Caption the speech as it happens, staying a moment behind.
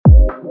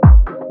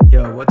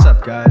What's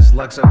up, guys?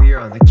 Luxo here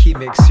on the Key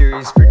Mix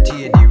series for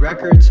D&D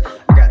Records.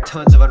 I got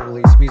tons of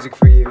unreleased music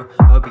for you.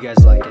 I hope you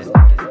guys like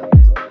it.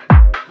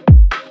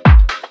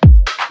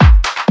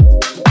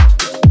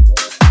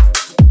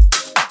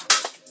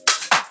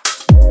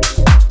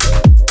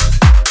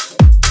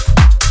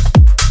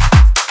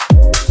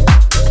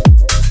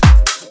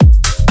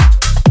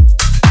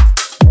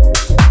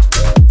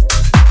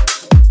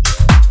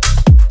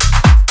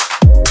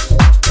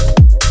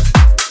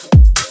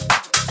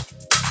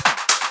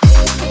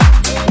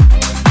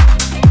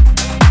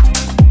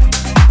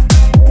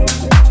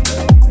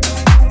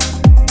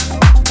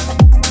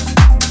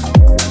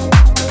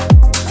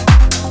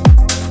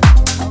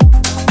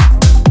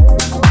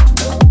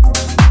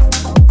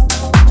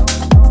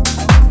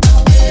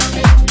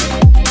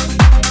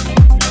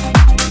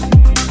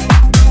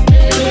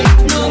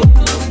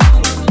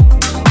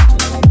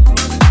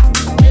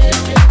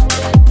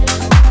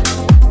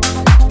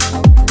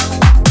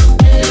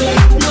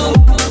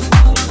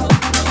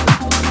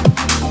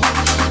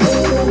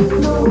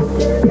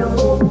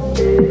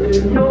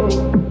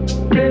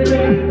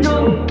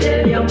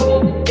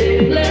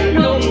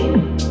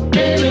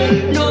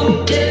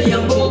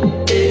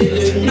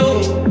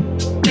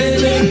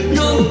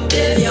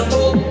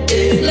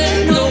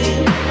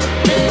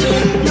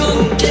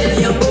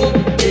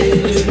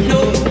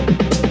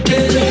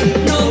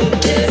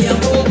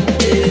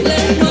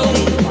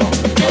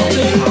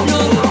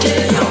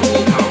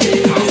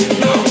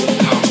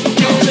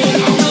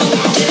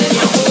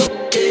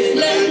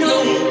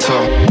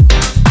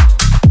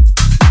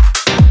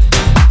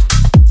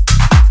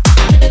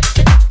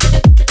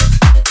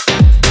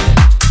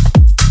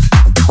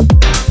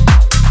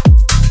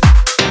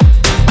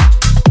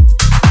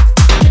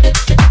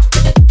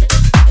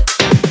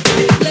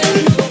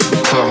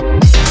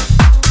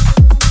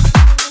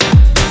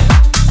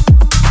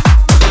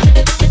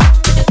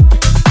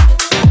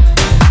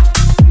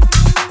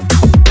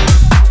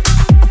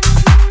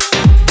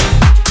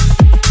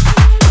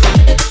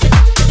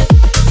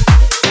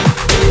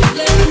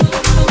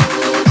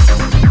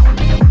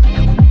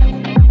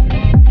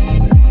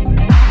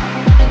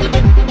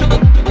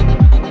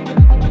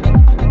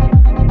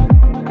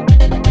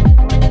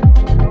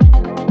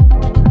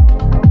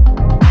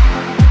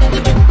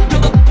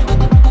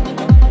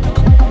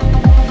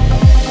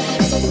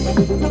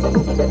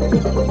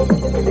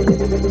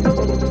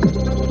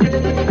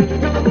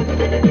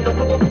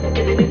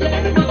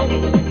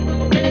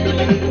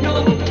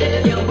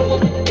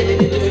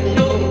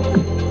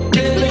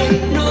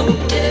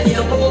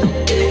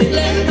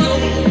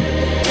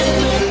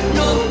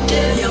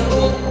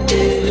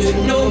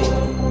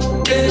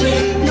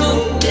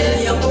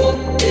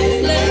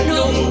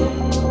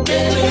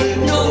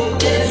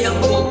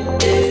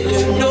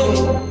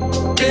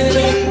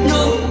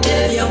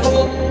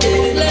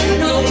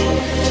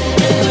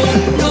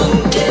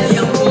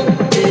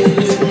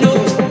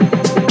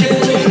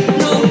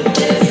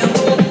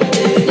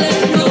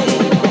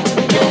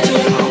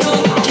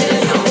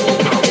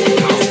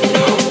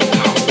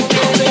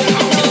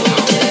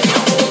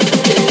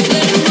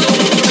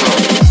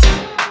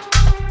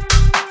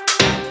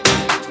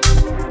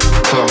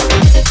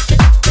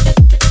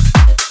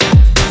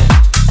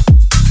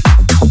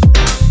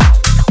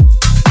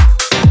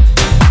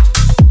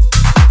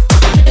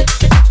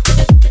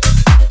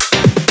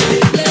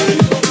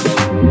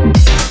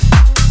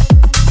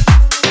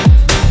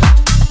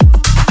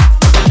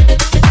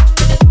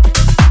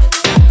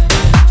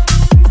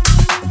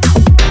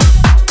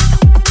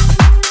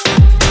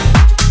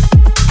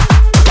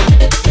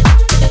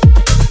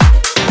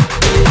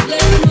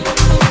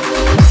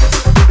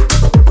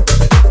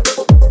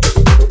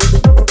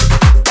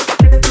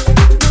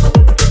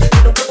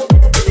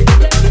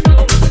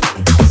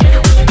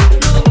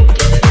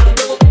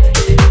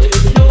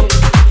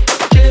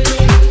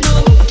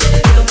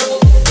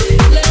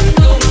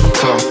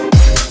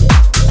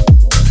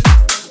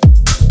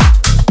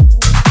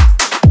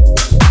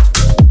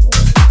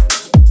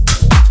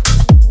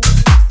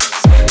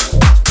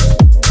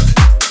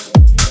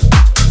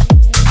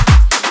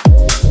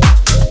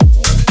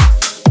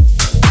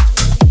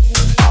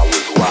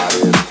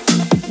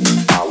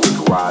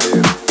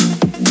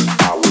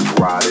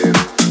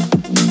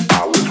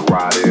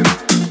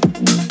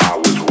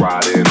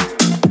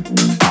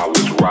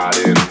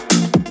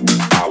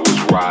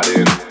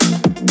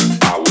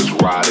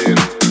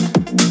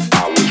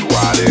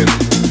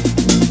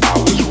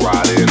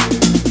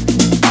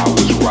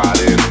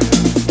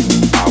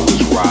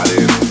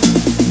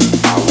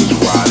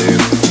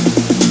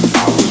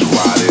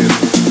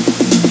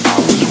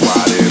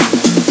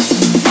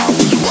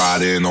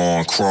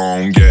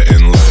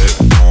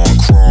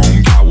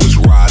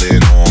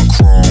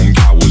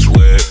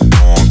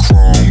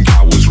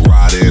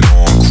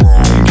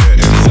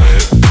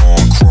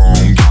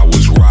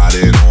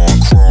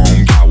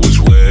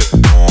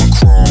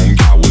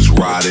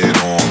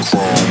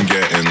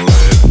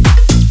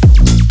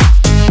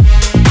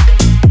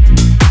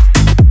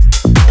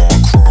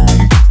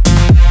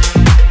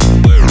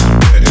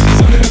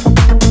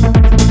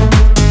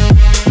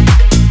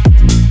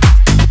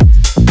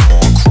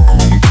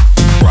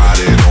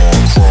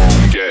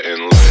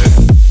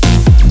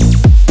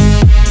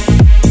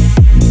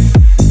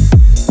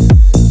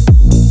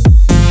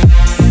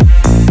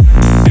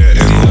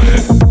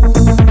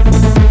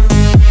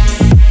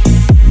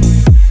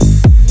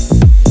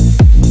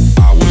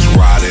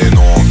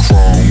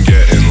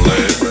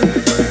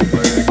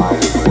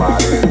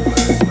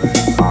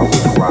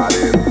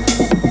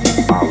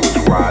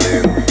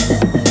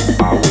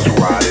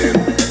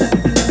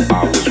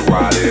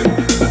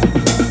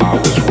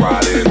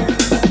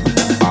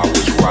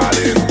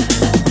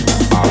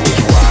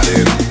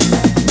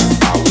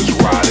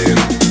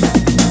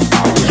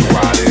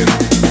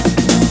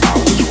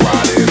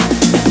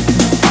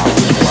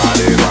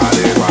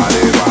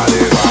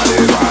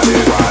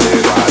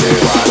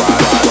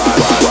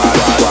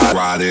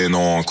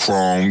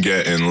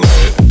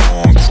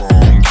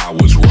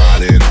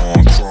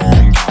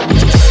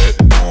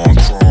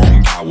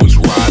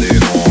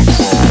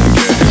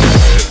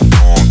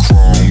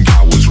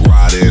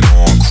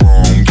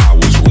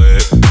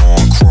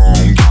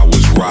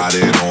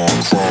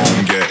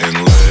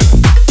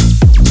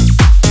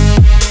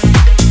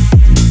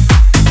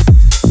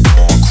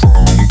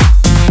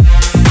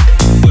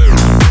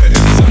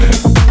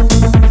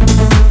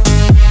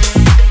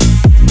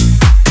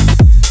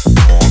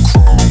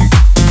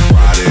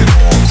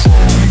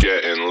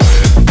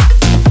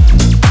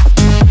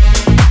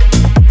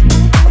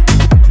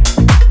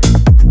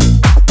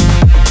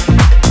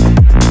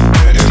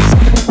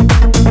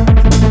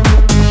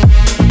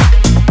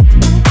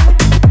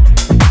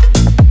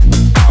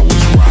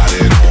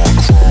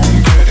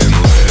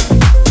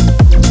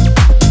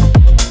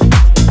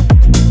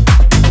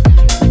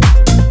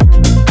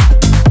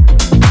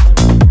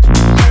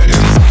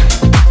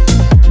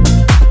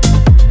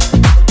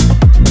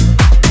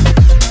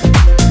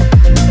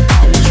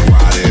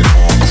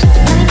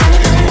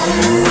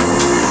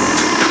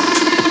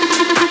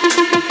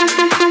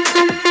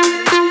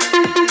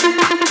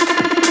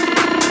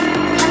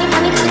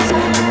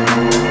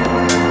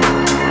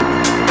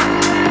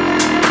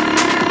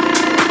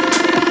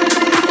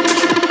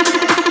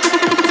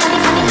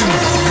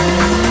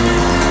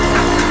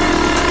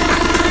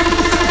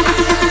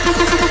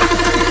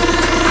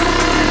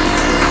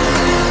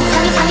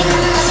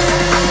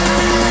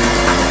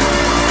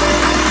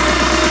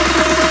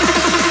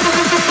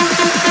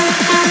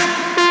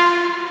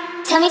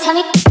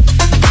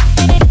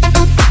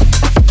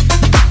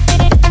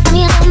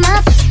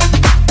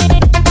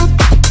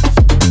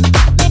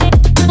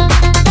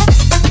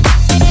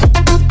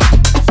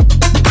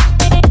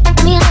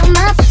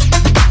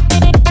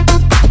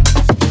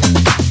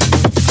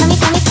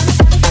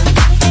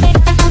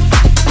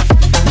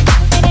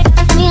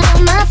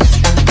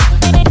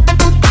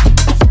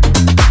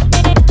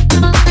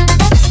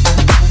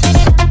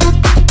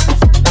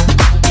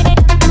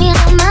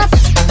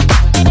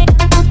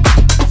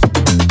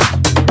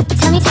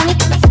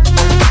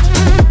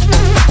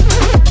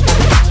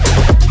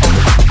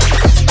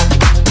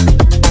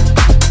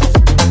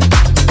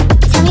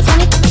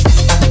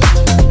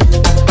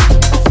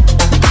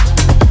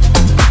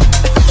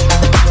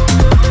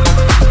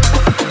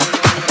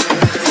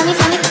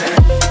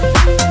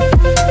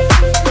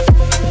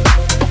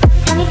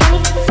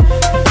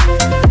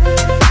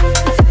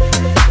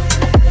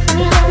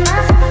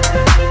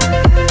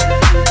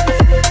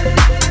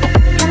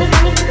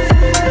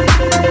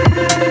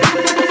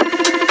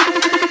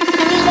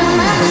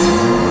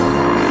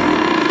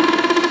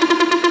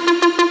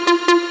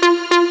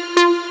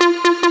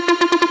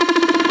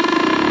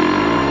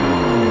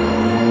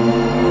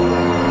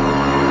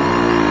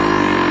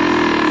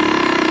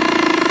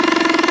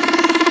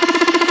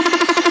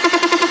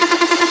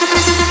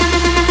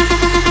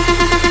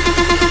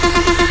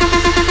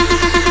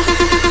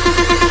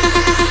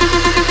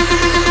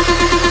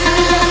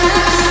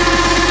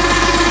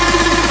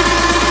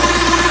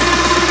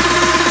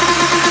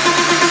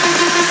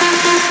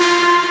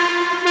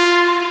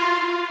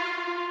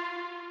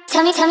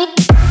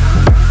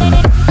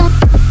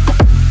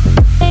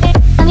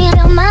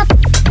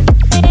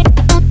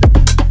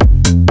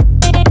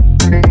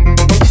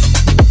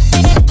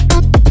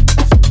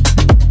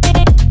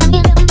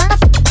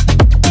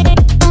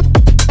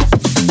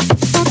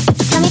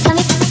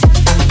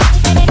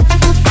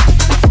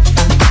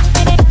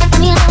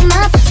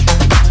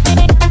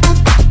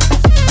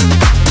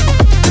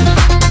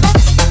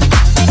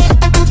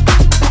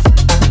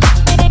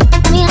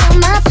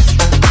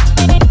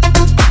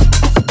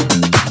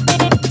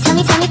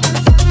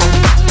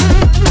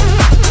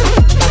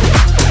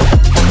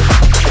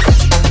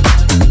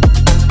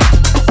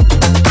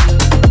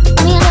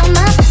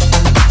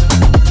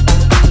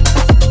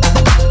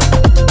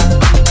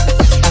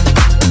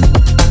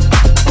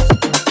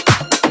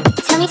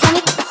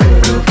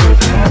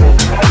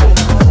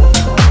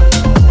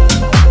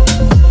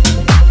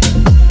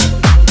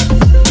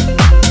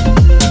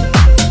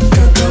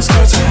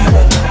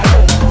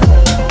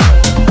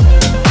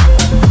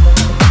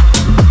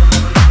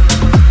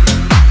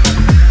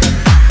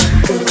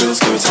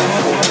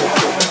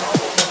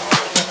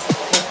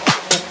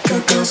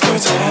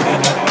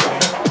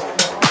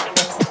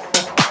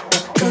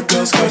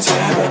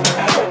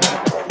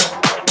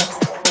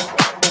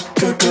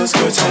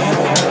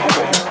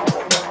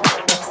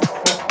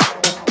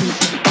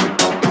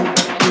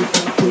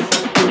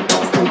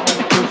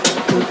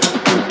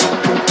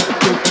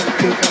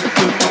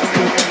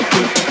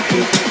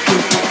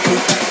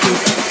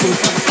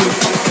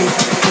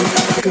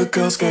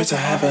 go to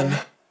heaven,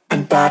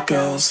 and bad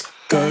girls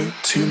go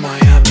to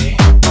Miami.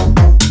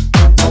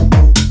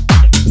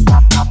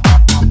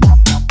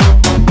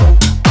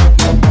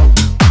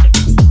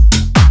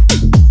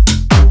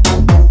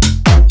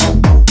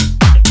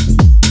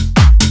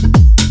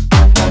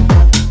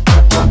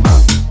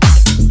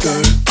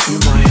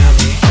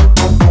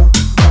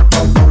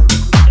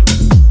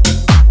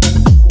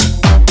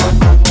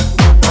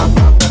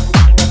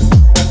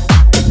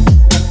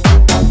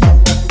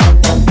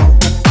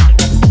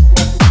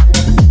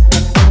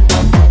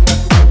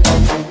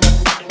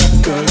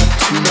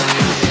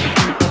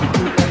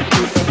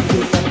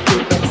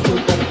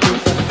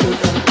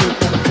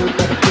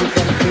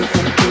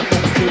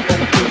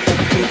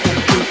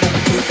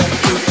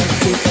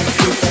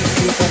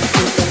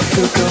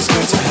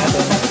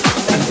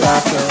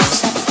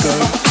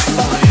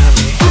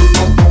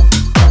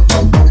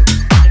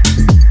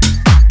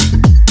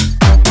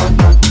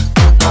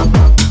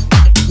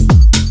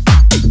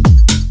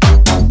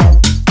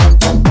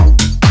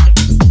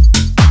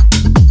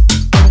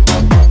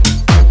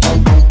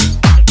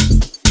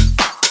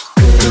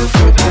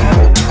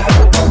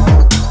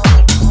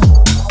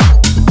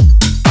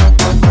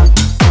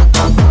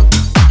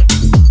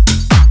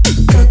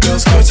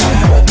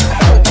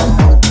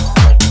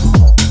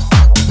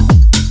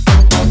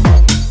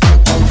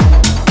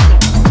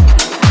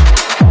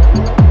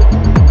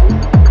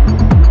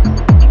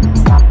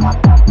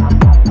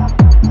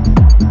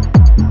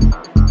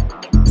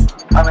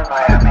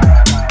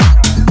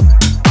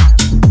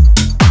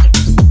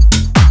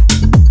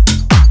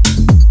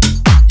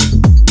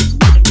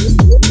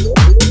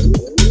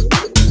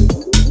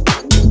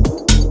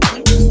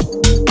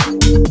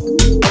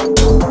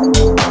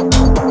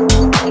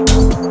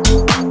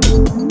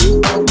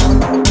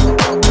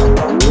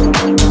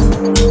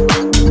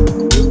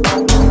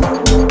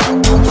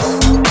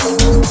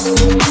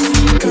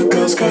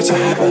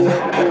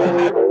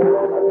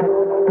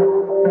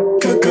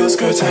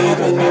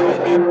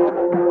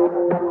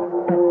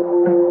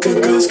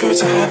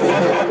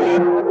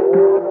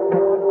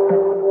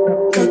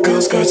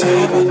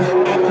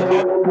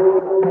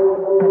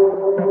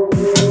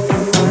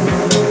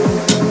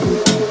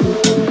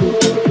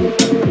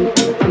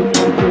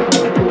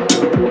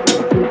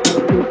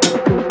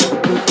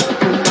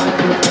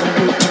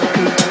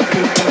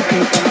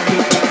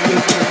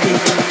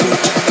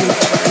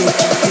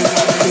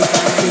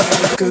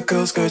 Good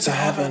girls go to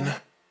heaven,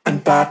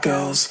 and bad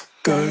girls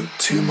go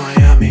to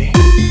Miami.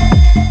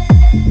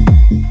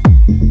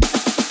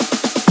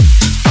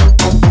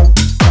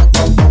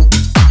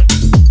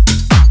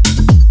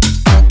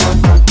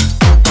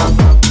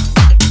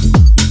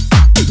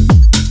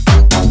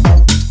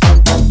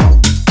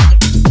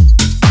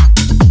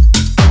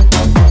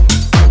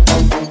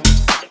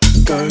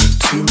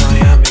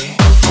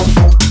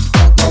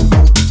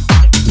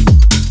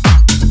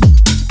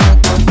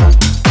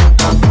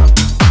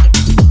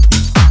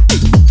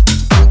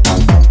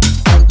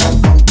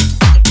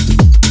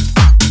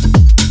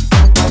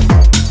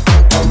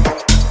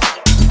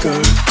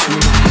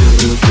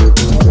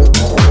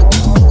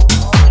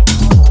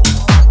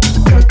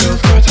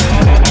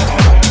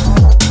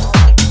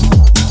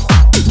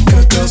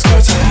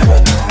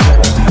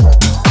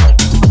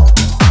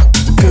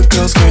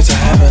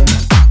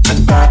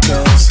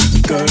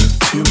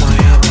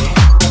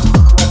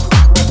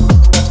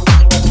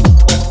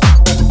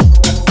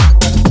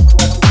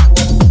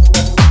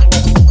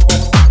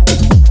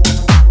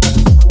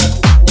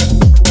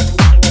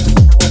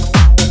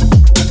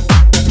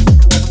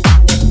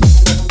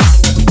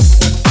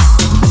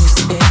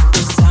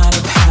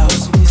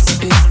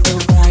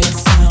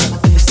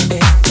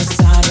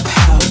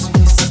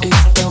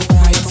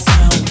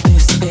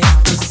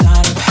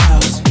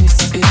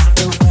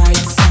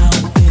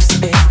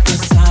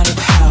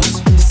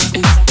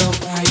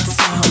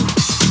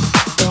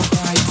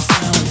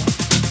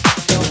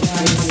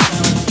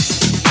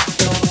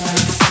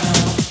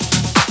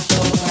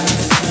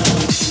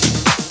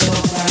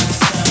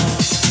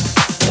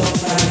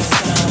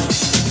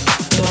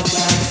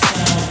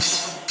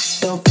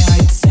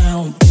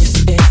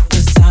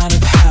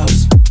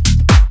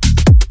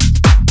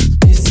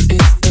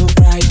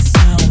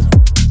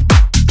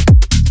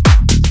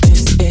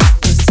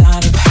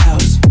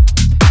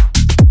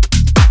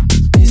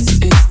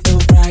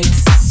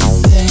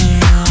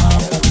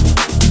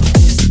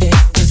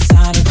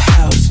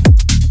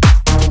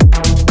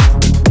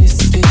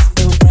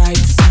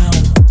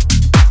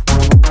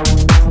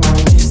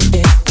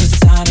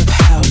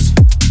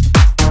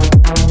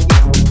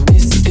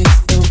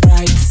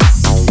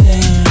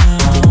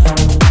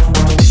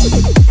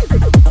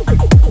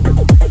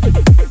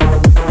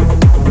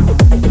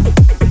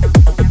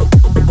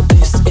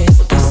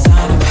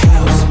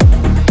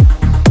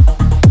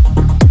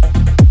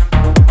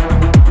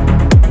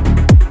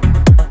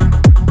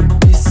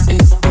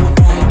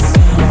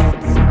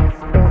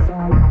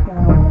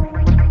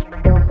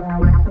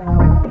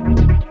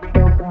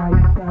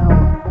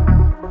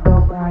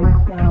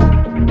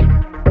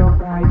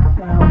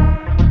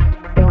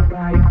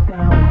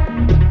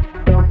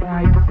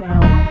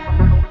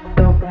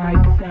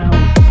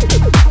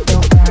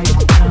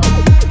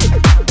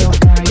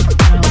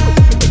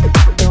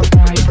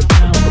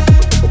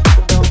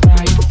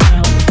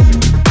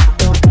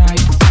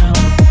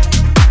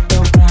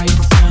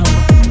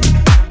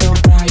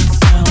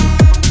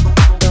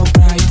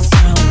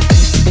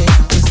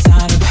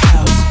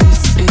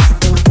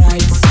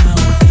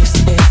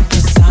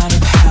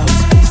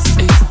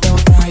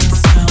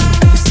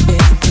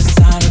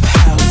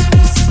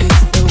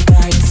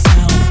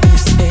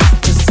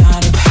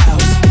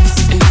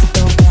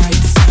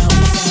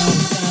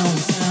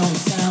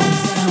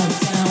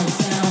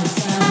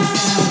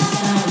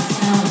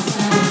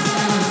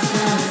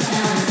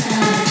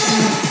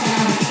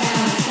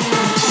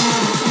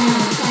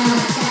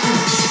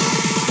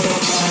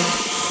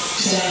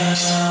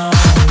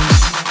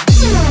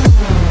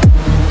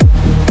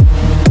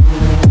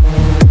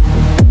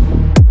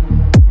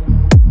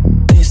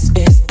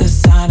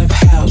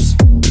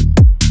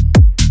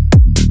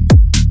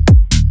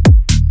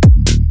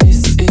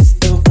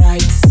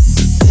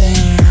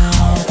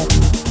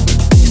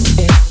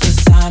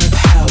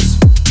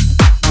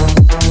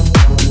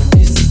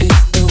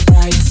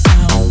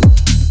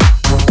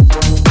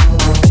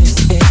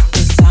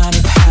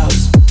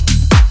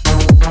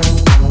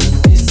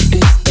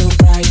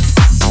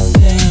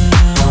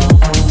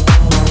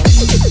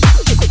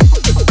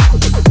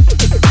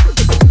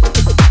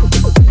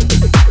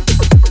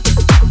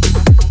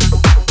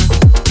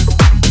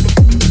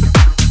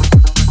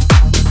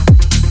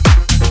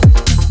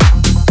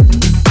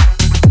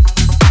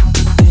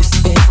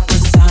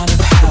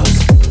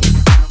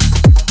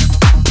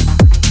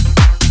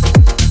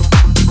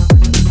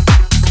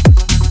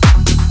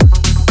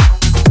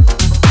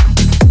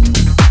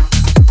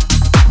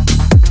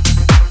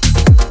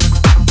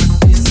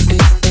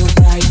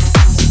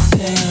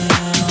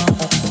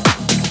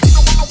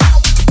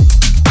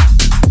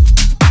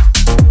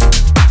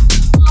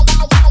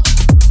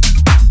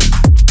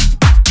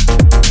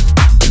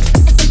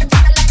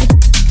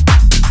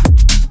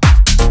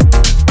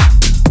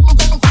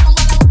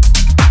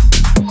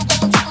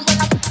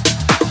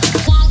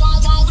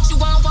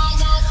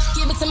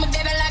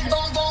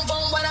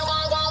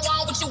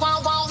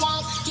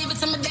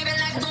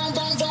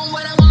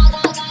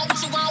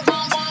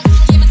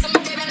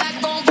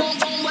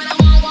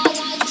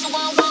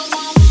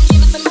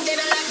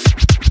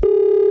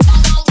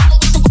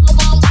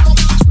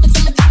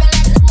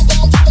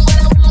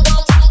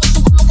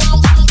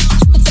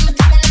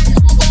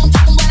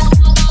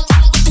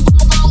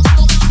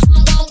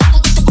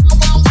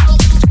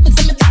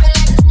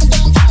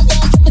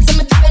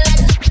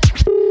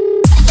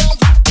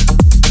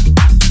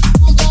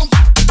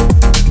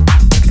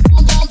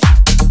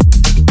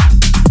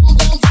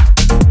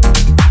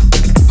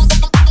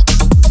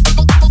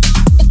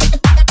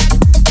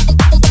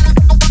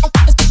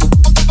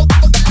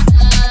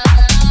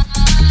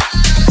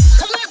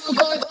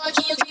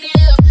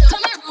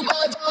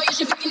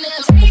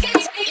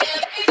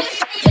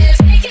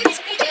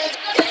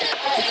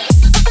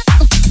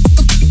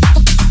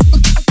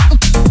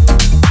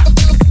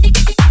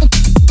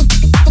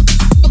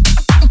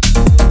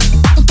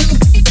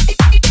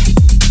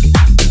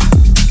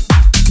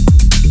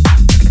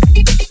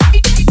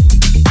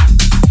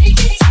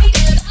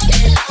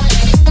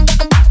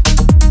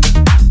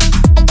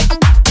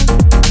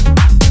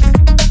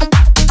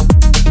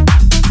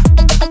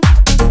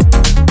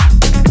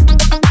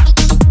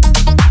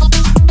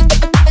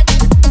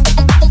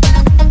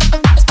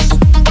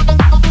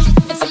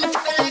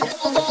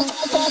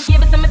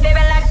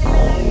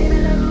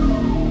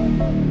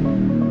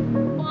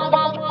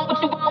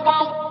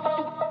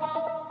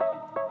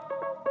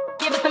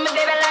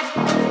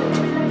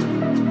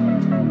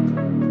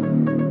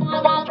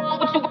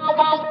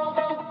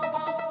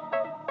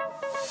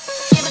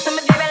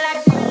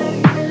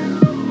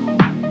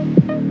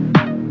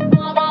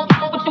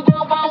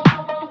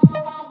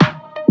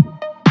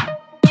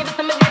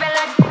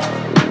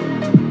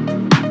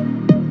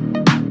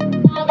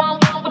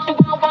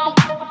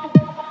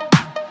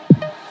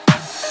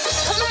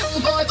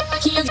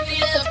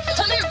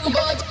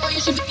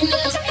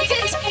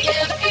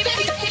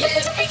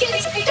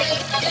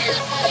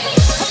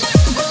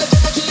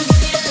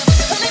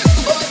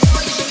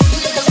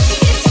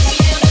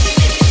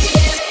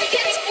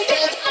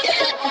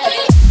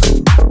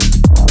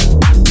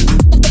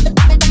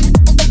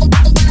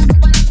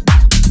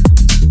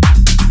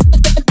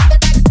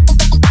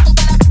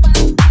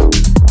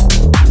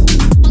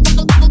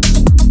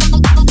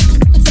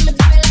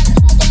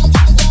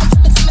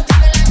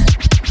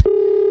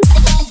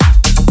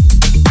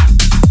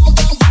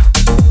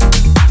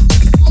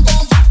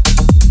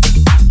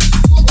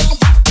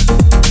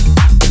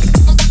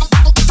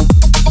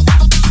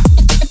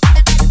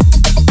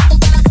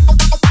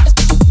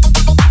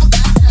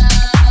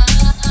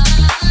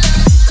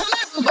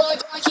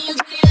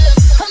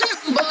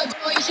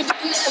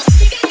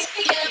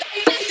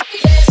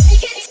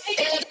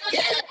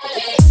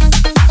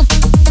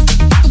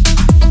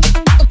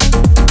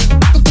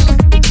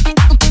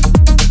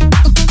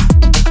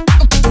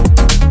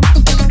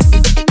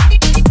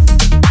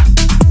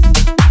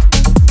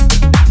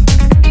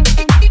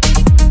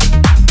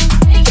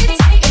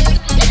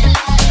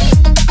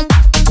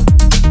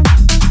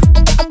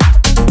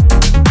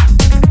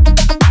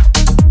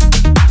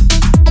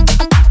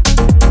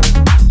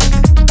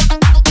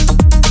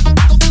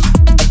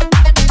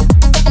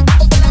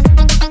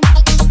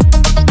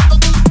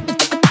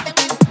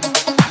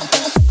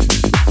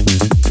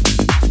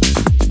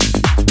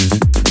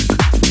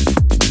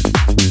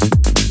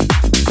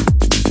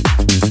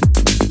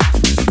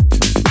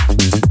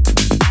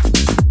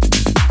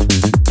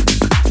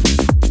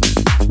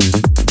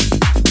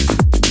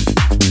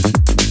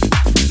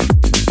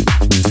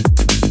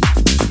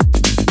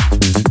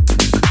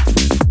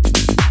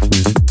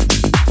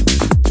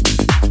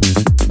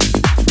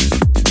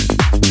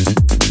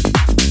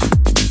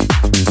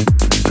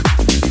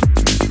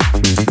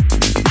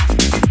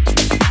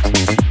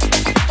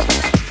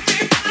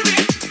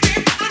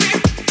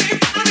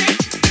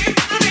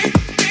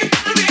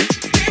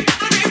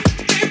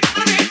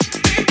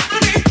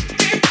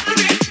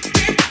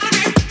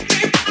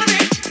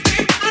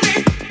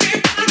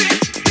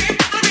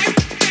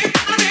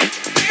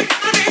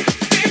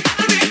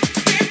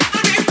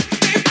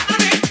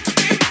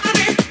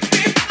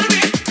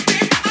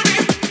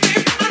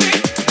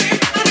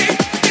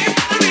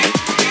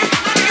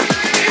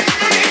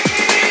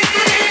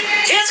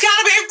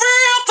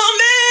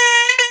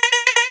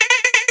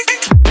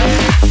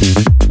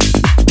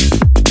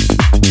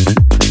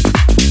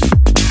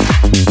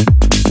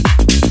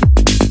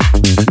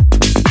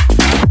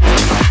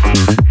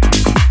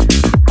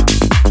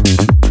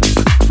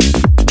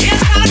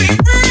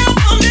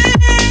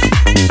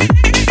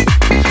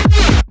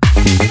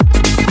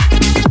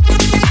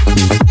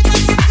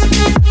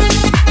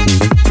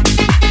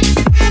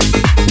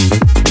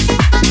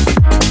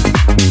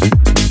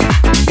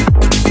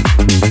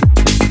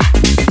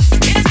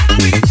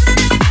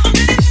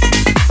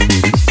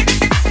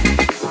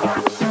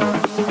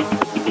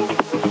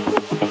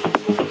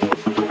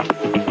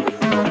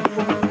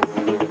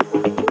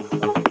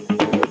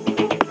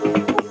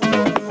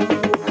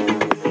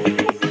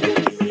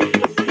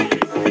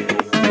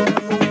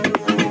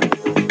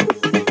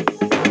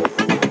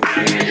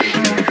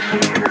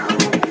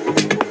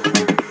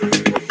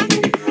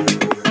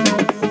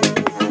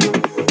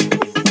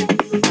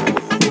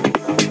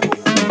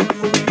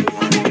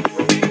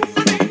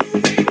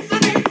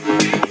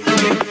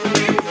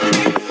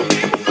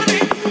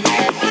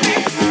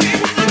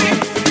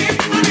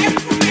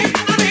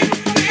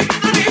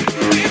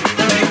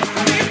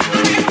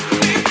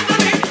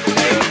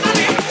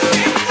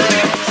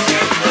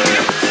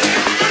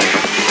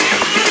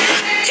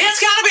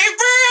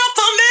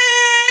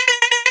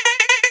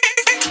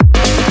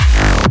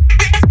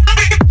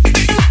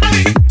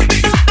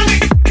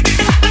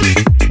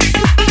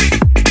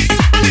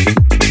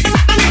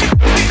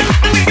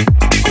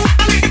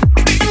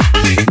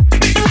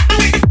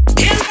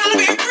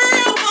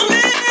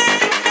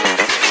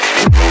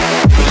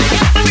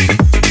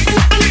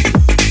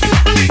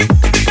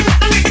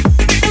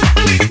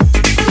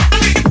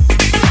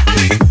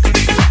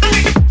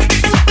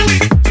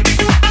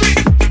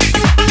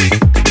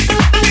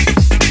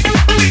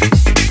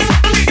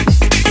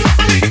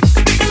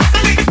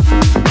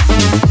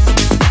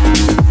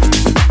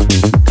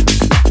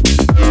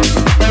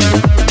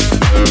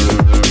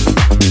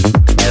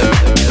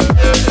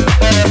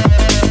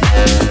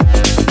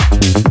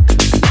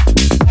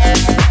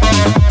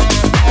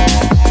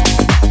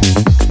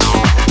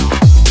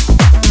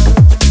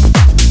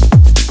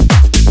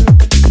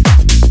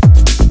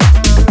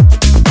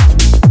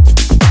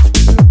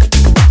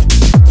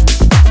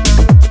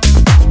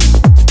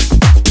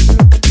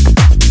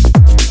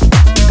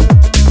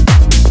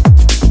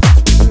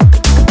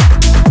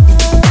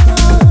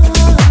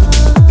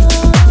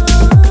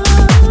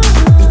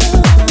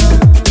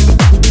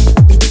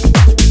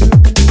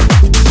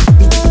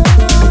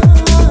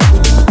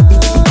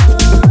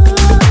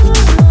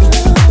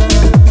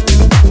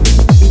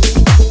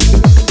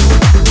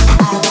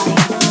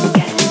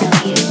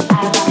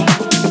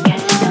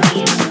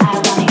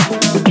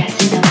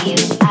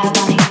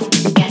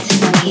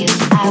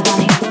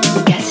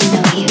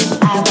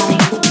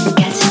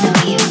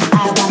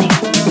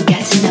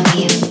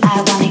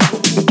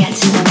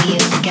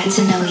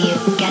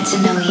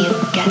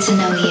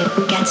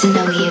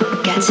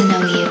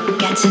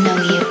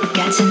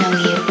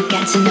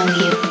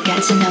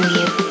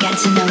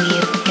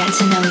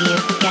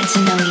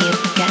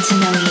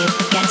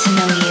 to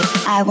know you.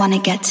 I wanna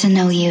get to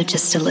know you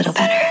just a little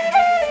better.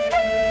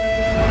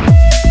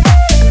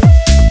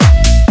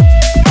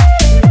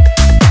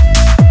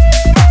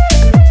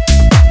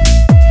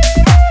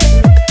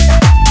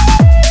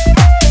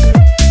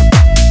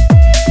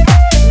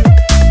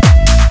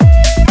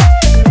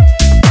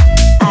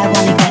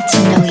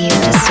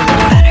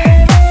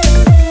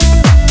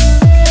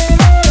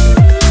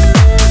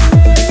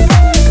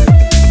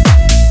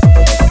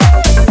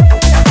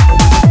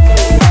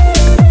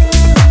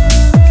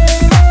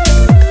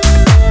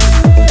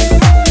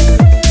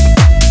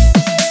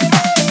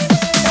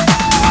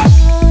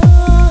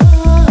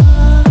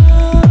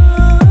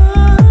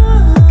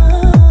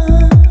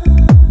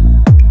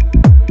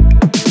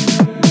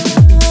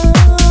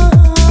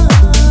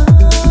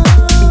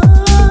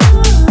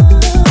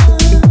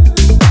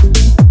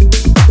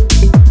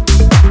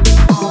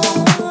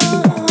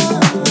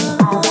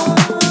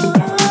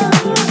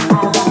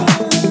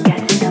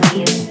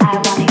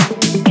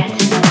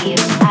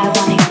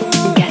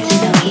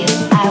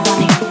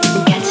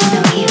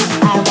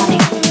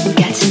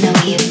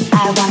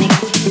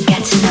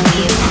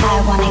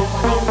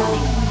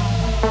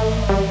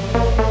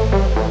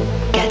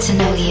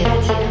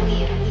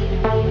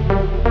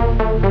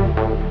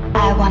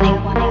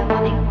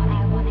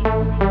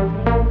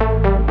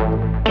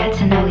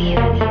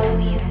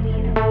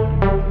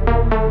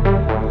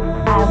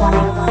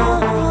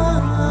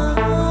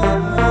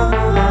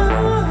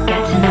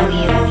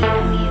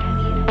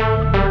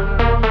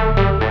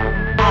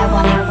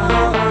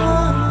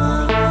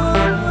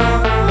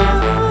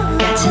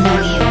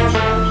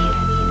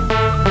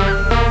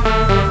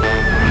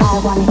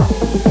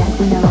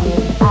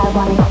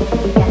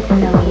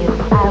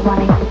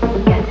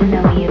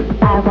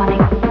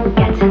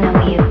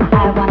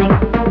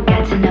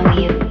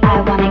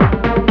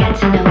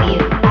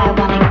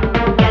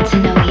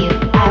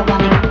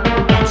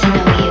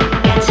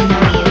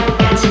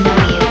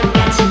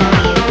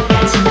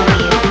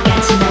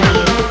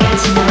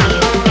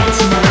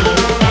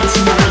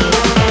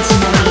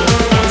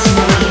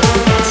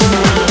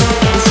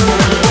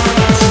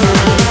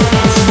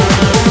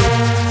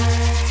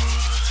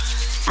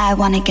 I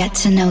want to get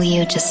to know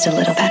you just a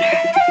little better.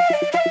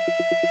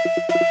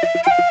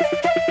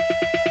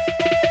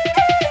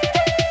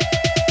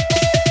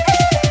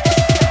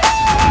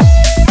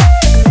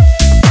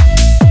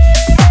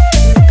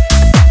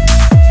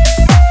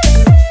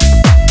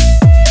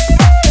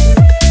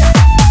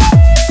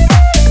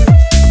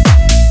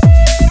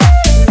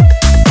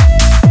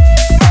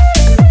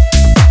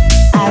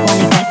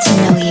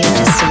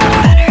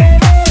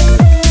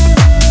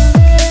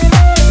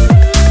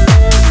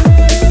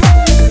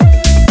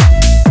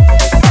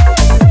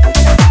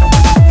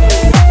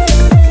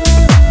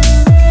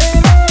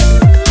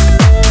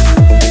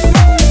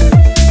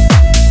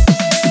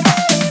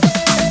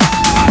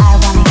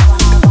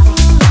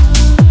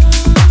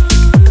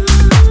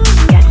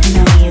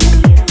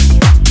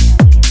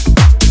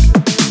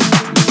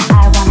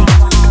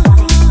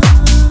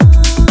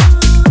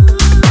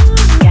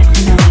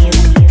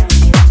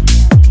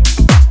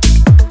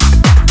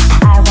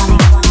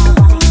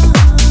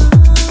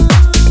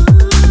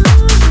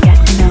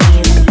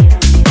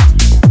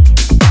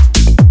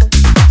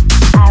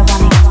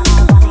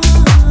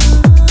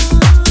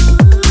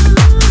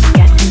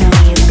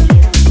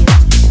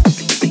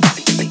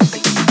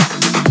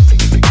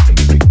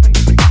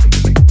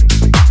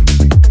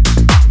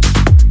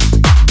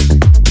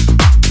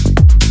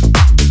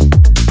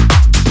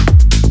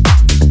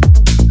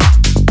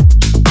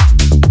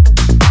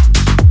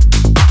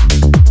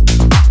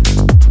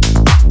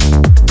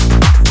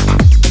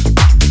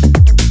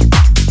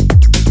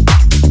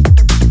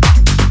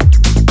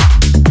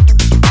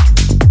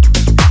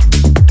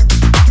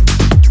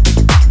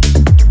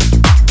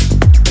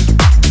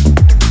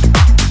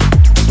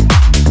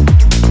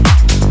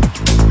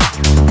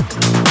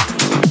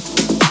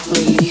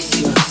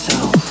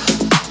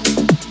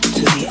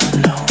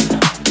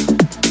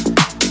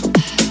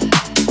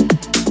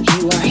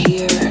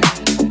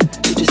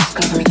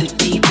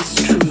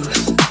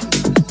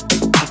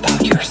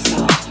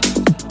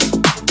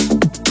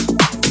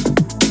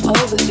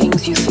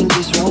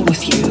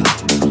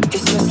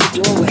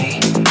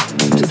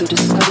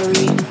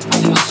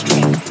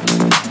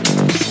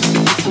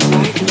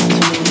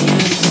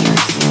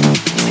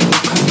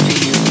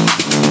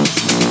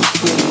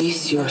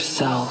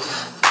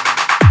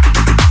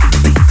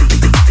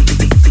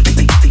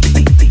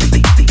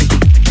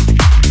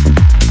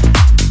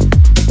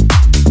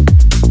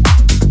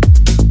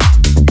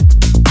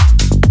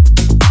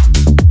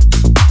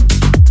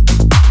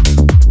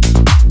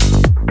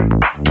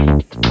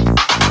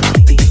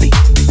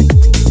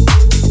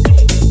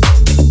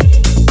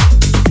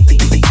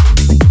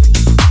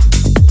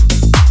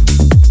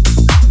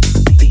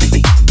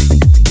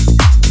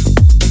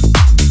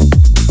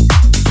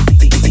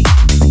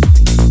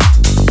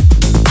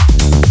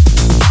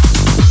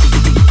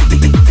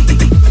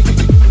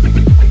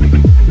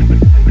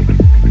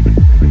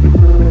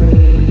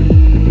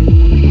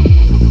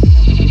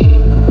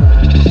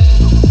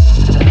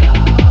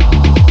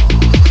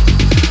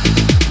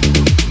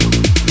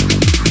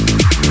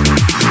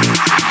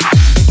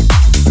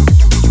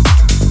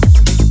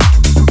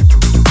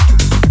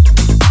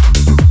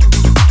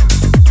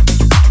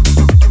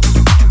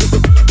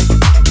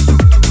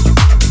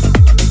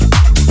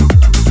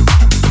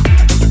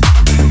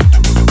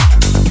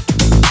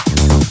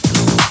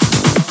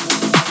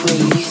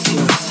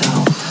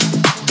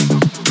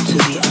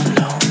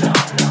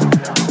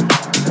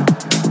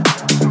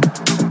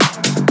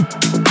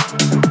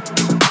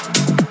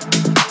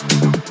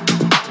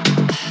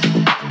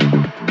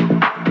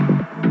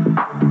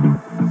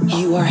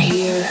 You are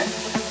here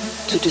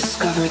to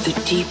discover the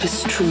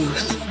deepest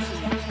truth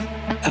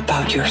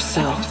about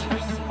yourself.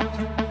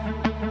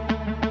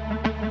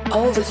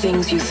 All the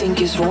things you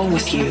think is wrong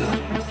with you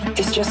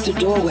is just a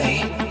doorway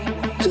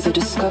to the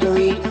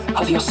discovery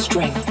of your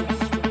strength.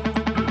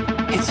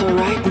 It's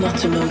alright not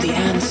to know the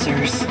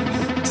answers.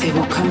 They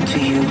will come to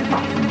you.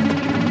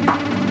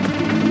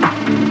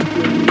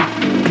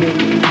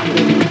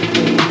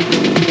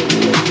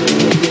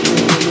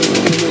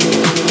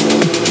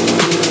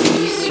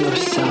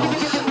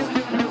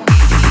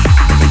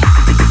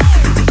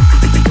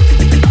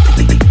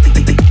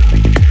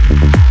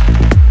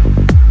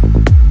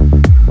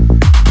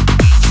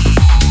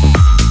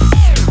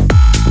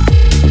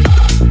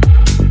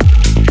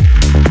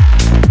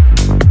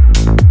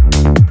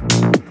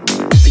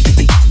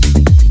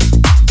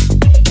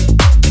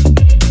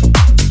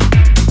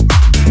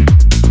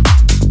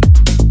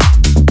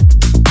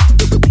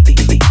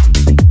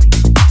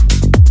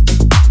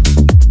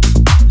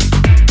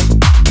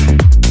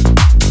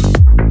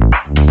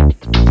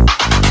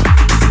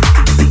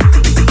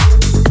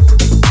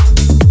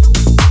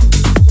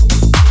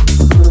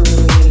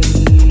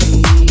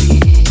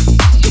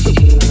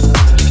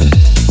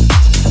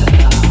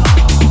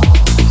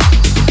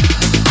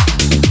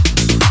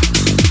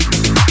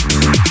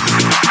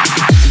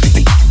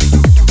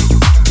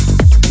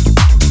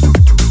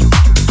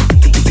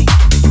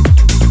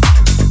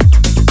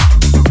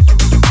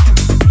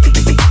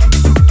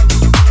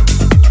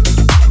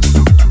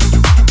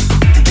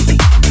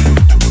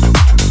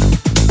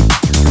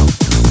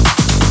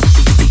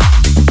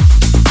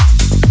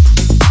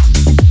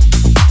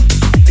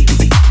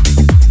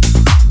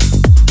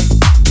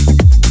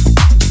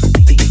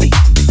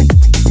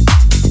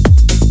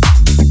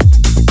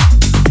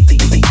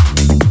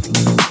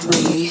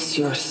 Release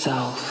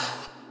yourself.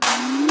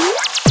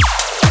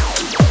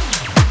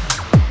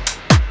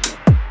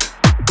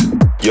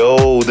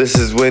 Yo, this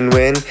is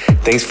Win-Win.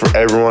 Thanks for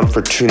everyone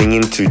for tuning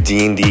in to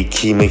D&D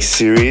Key Mix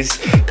series.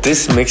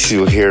 This mix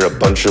you'll hear a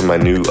bunch of my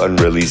new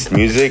unreleased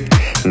music.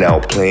 Now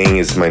playing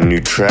is my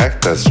new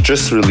track that's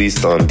just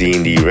released on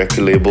D&D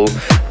record label,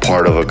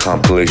 part of a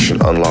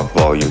compilation Unlock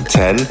Volume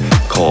 10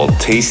 called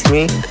Taste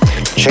Me.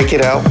 Check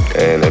it out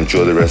and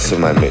enjoy the rest of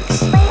my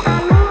mix.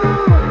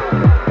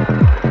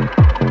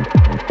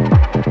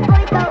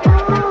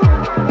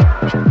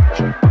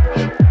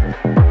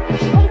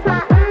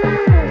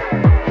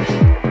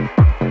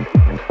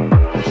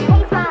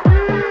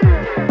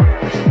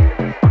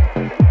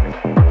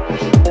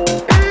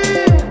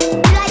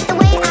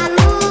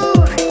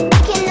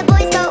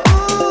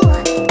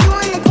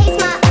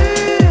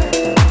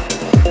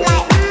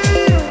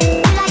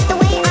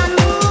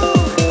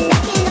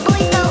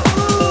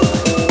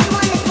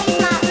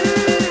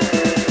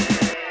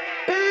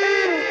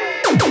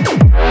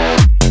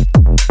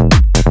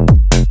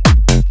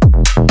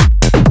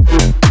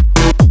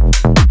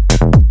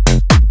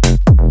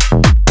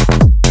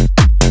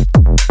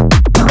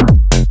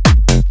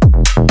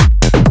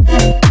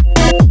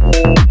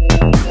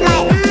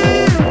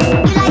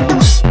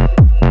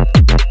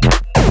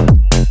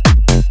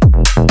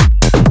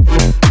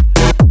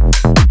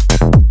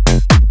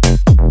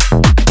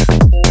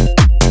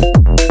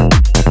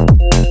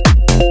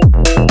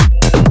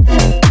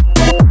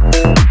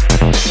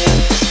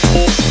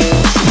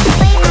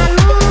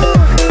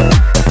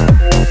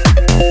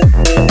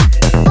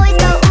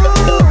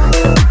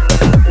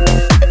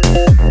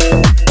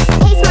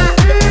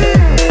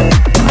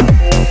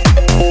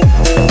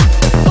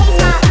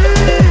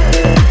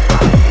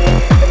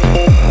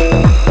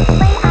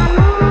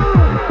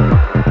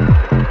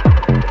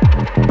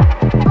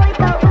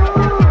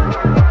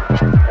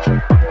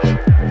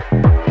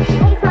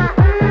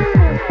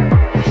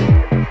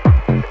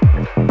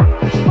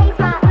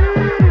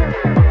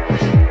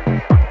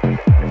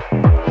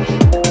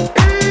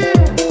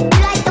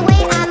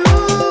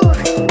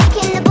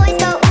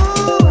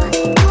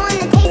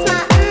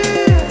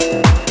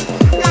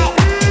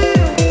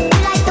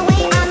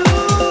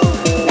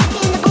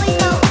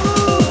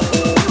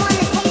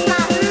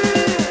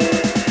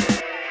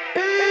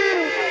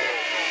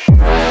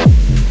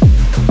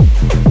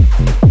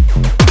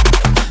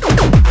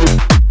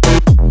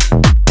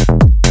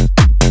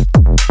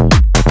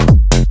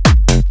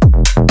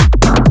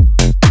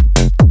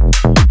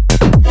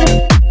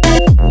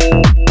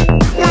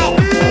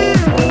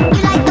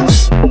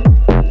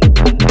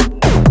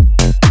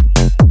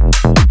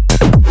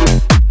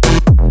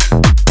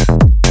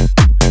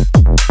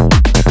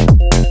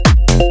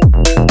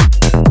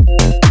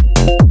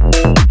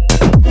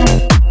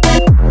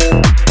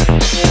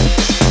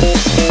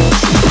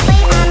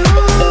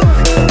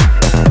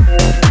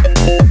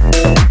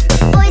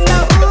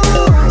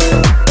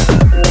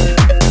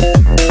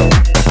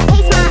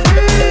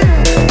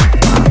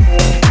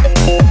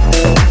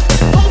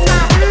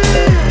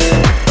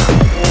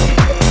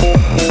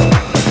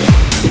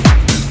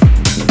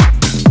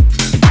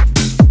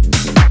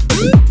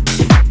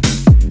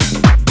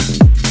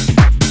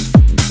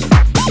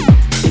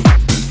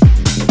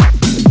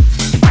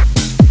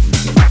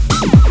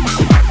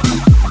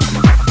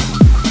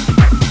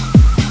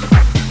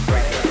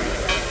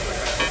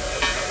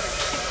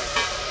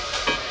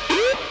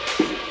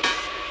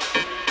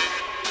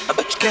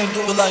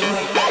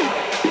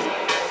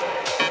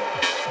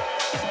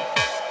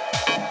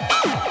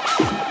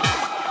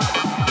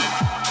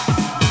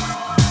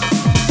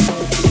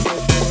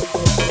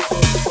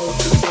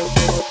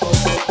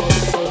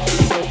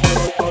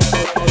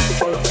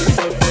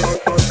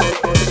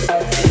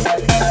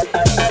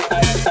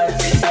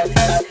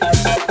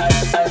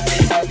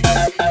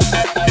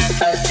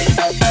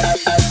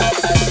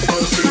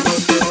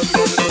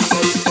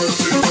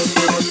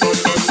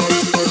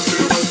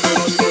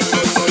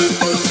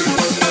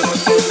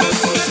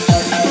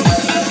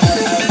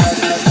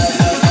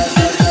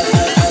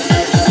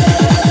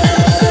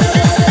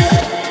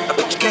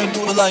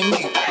 like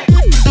me.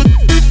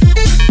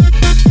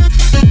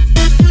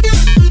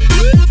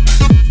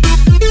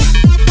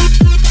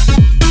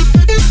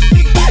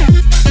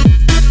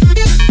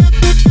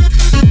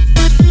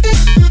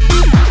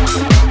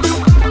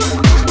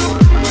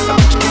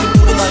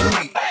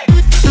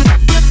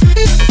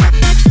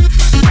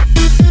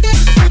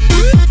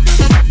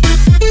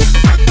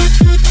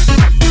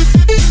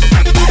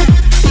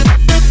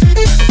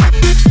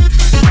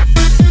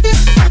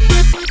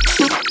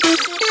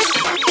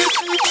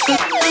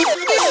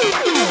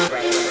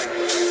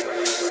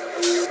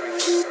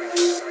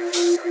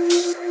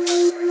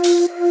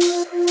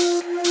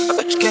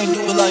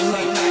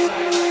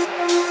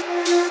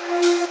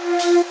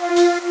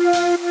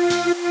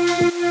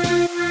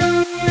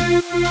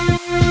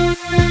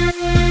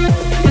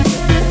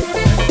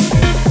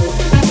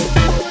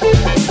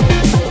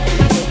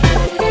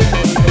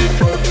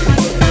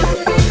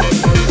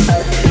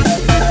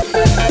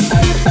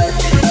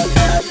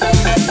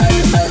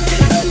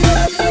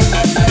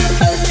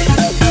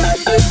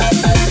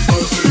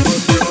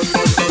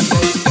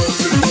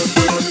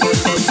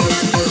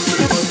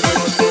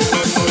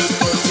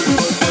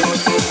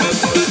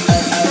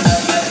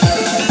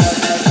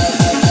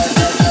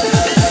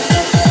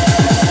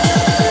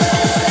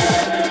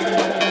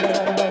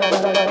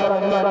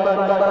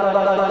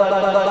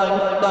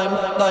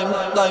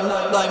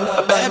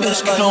 A bad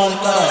bitch get on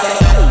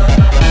the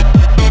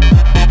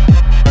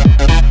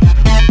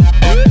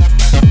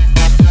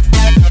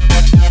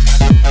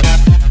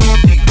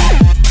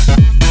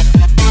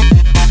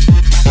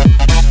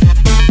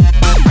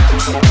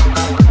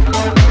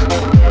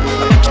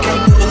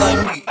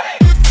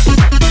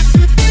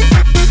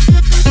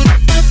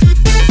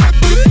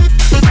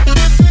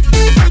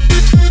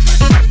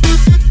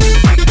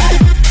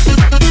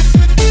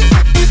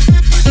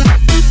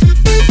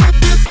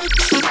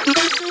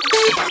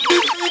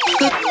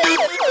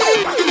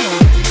Like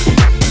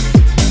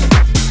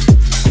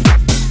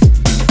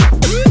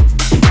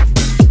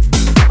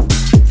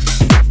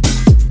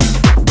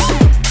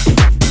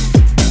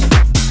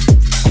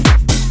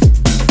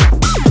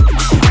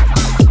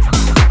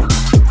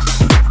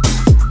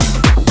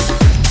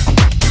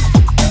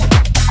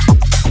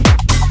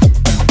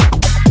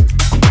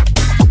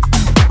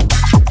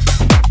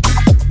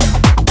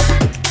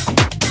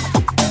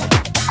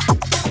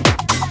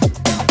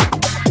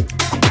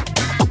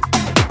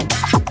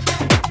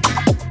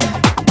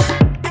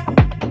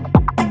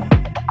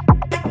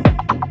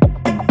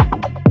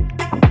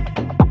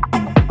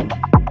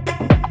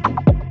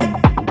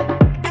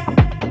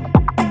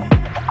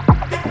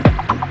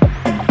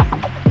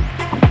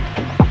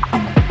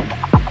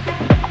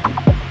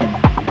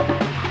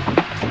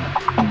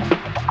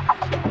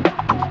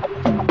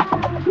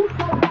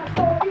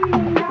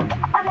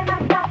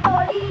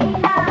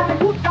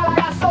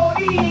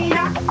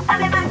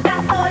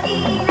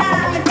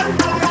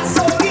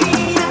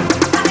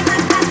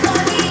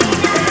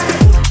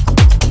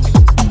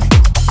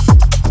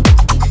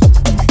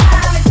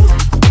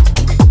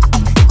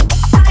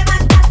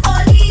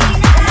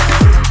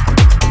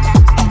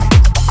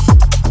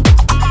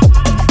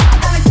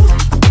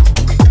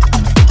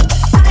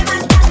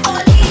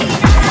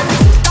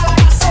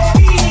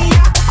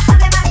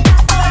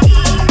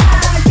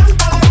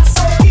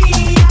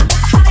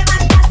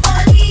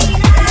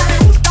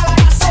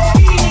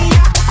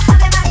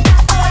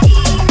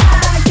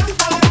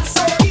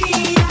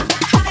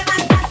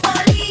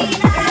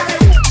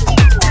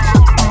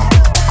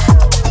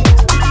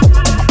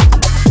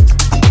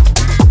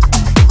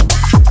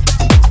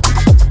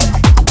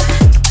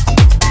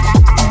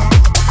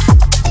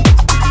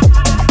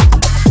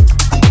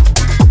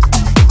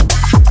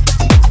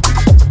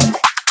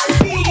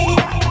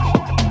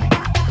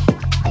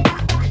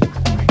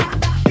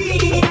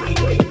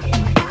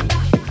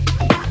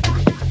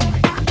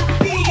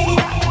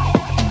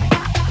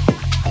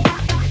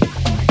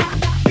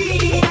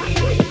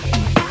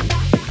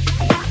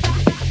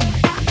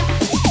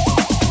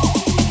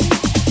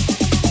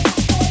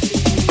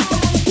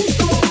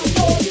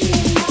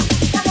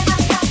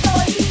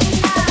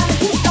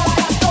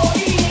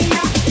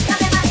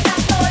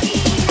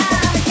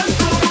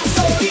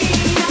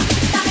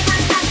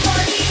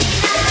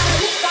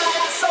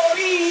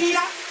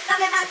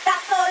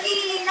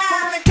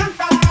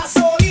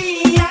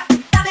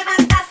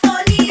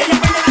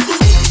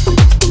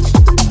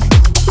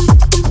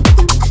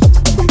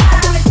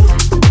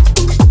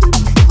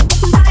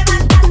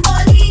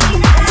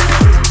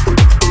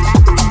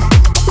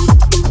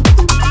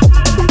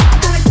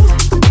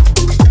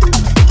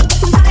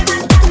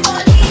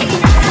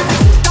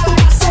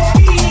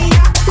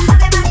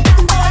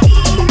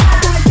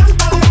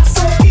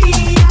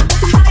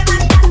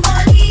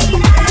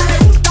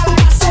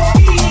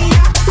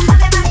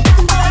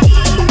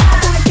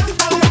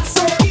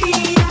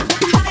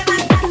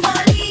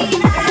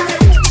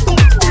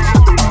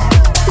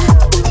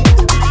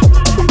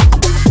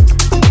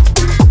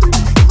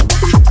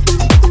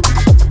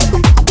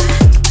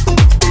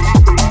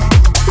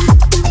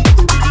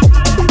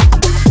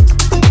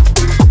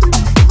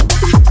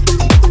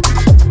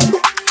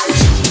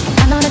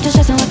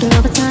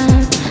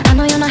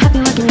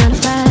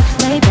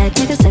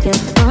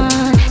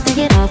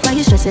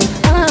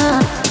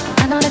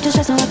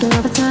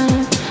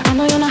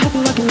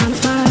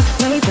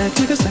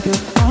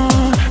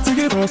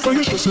off while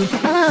you're stressing.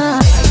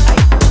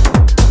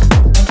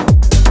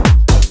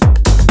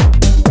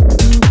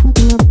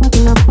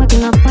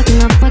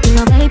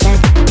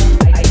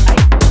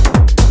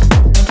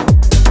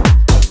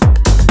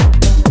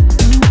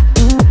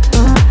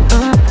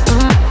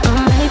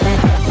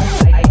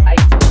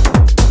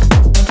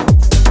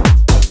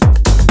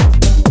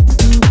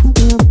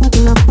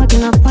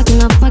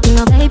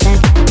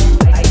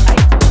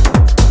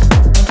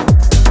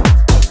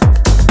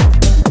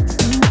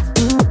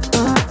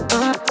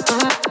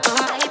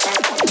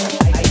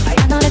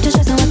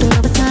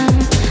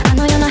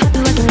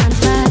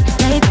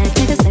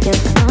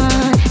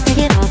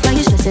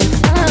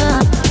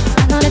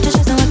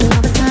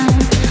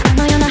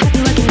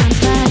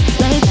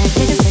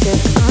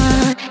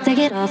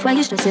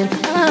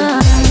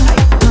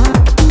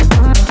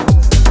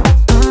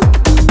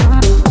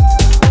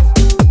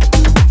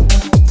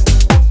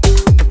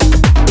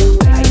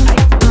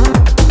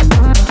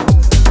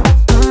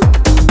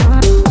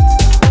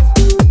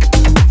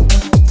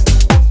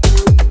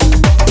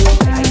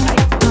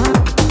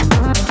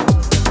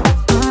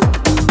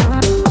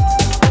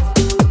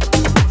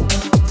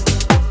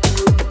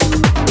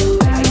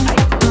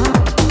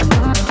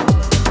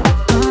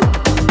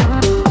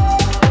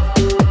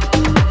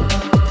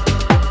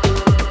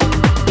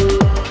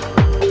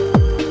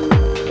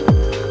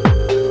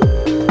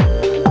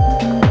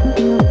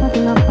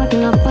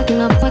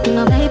 Fucking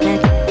up, baby.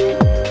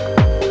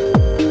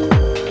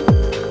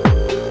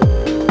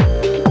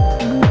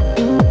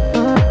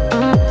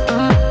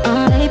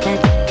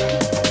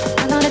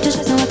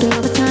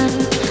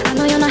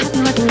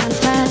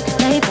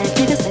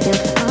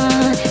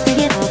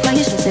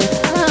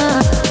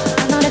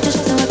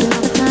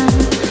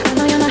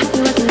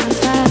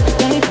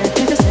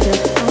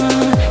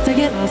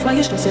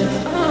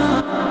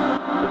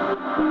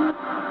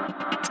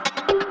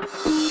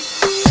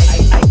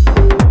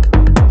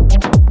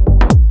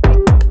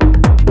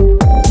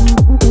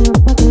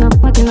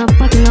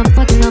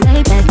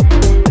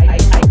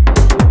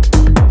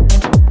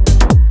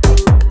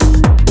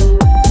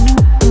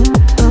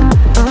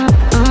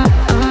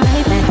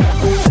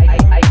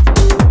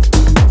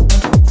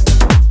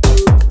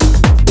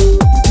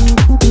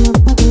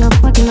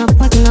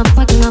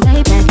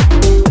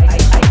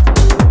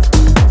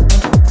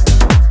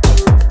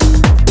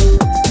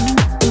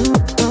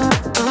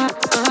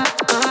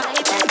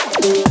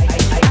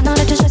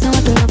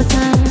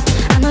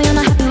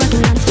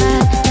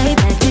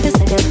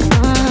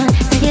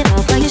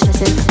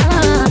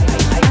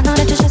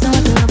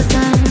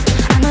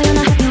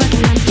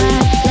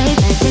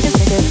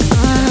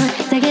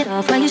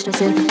 Why you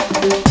stressing?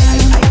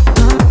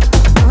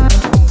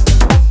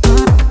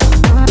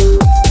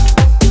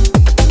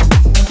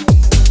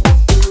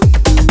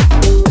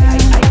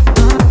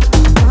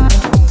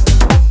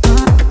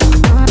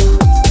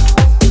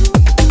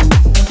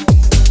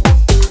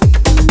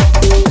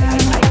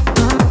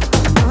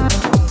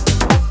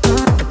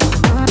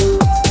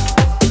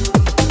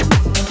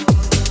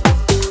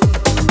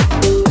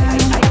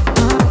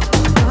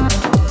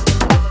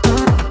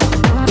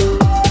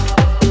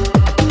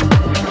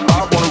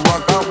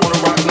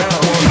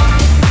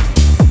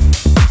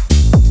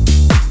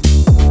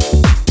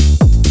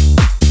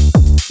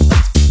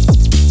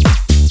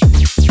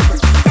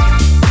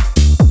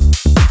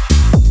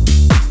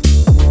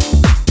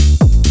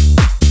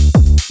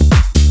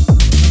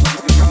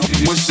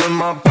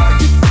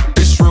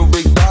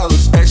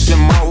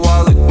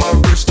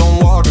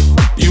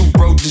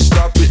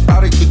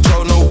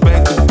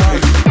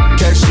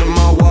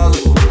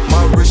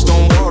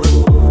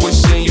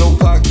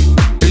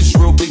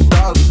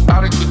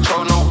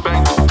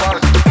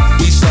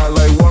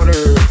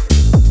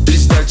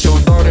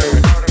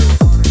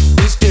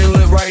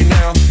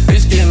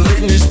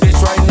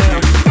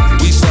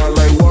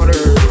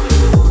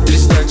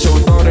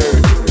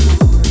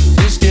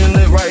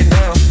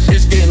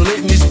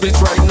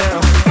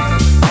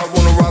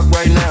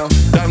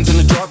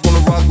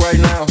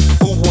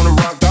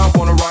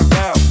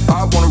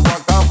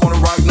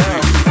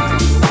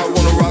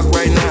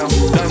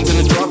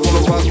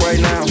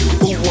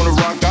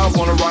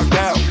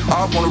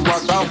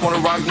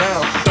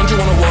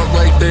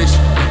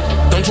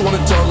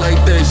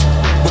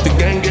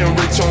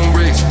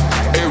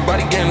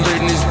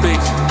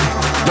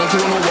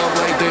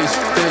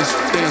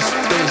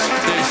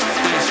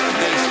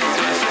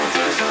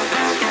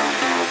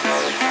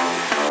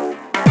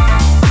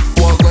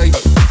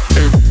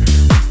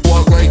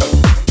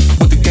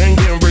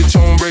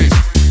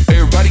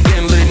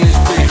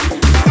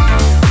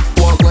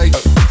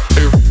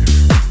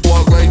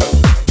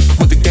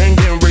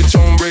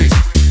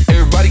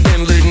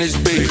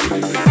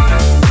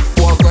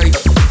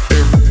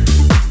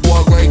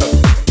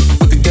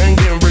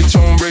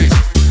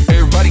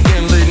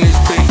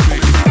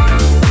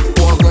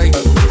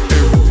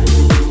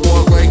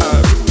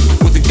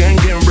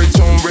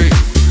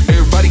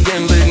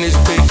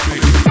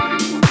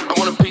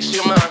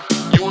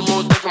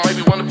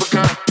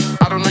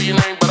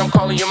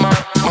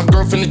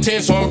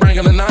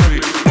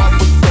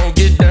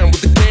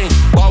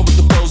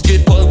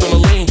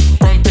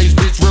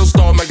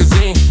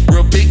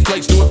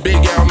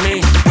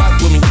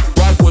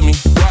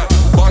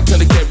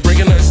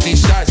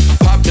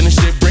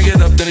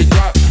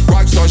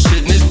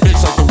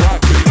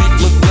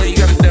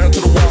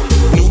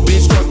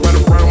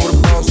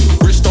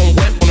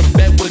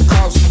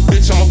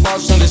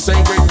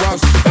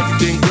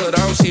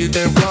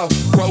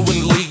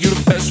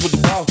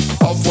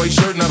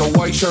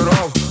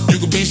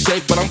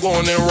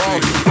 going in wrong.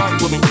 Rock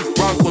with me,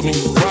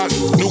 rock.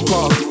 New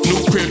car, new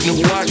crib, new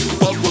watch.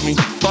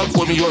 Fuck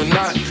with me or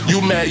not.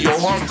 You mad, your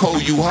heart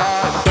cold, you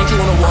hot. Don't you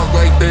wanna walk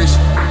like this?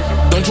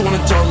 Don't you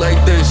wanna talk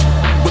like this?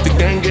 With the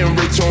gang getting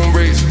rich on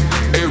rich.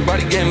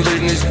 Everybody getting lit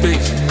in this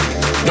bitch.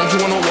 Don't you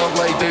wanna walk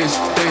like this?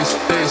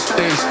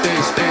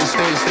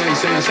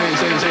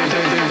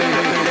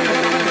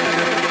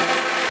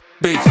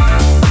 Bitch,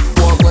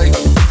 walk like,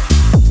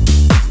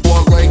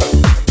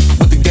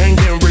 with the gang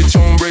getting rich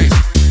on rich.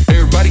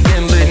 Everybody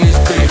getting lit in this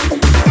bitch.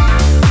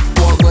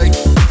 Walk like,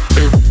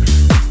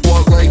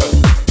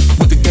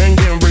 with the gang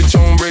getting rich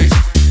on rich.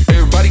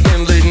 Everybody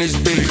getting lit in this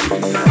bitch.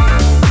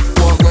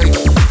 Walk like,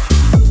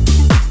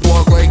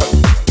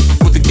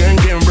 with the gang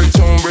getting rich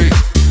on rich.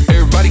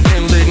 Everybody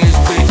getting lit in this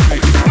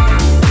bitch.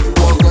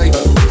 Walk like,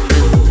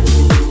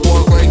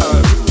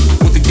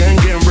 with the gang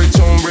getting rich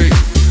on rich.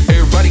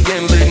 Everybody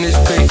getting lit in this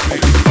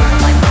bitch.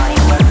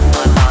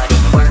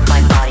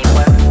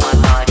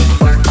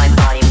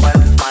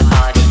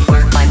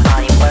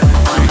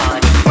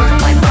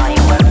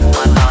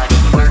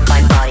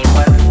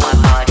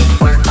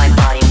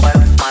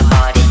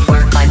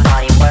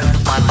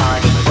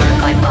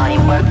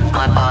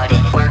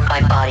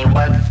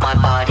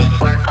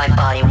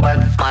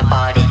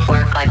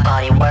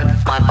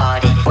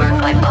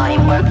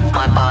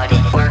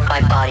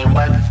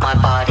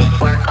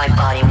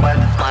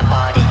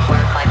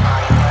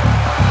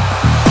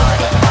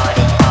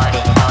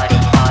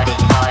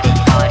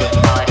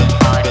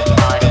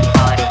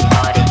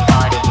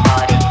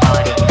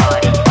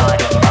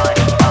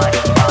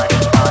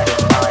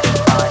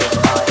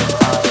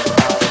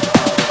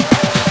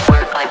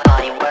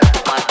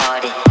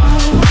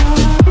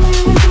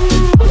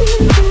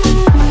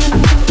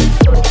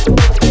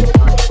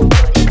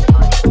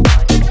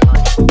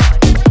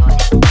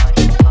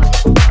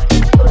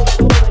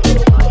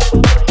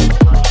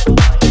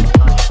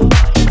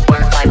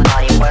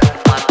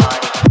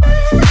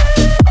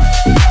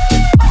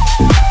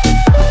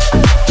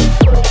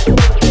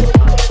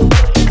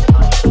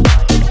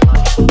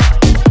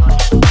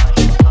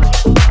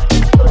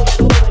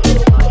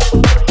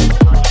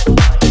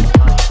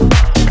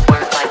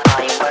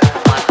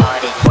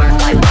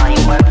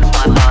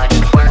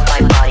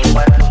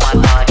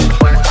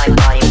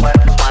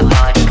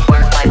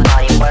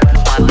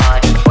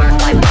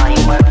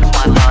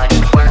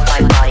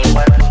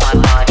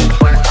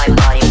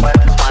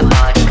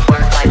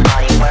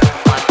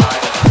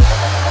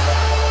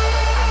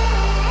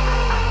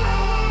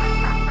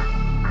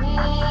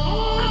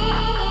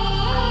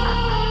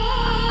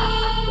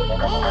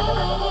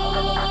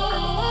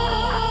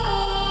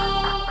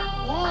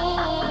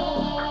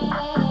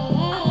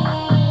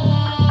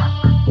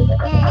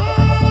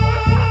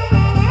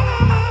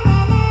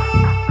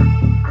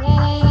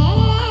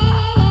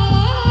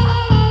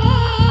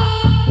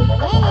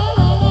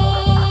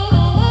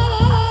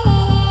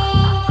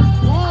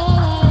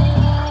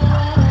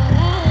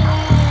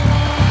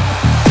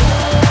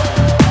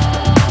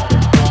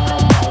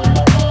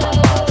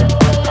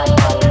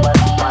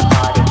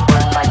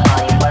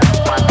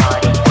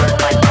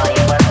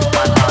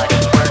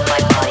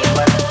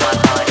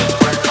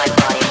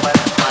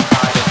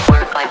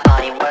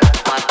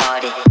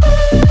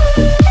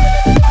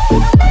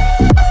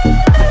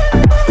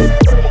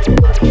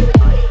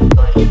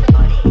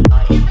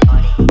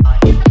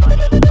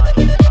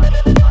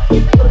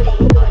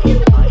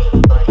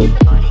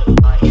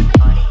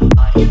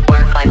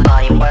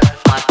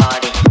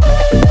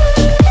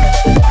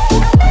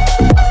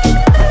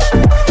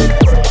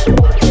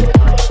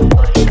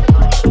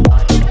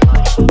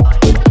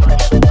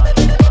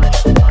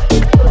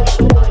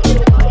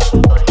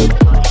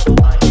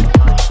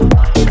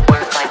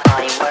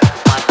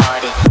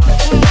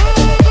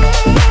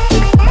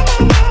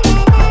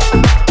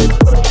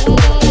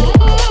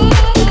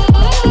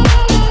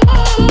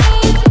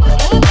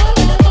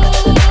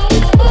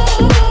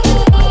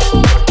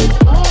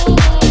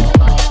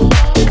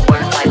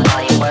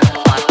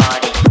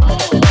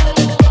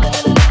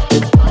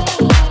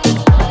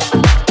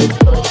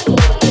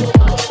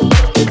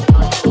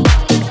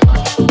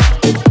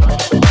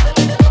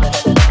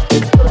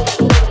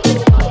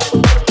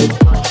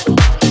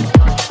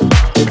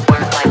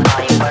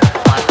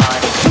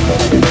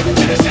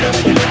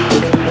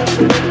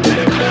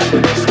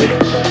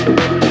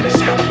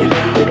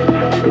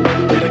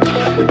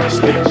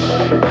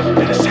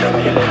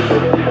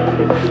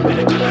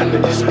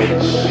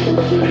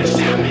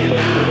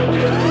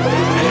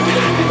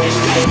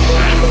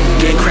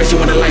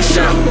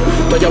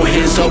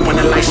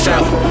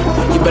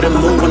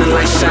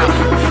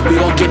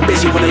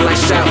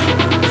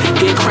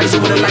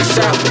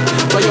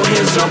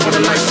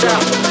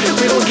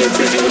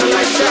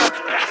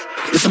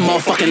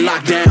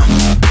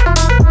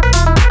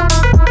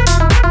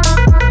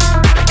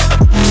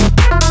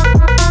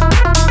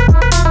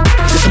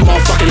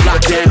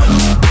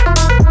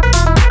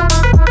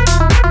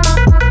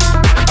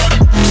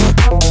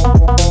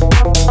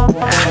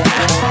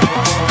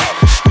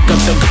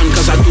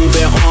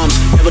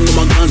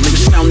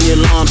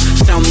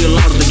 Sound the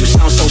alarms, make you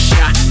sound so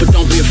shy. But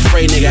don't be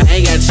afraid, nigga.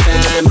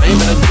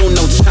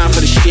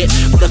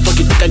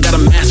 think I got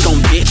a mask on,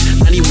 bitch.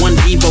 91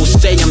 Devo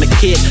say I'm a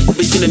kid.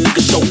 Never seen a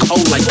nigga so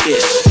cold like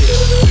this.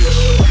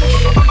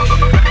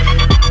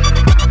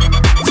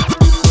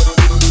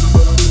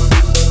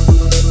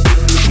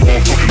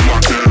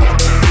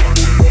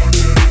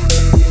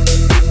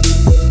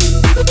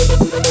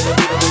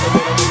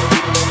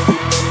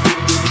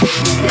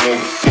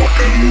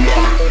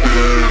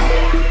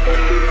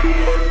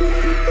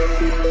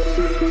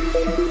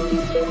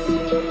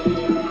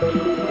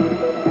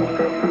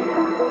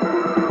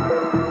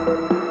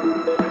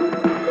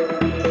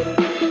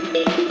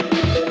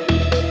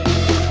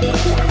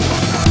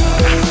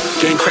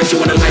 Crazy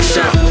when the lights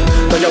out.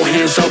 Throw your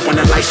hands up when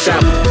the lights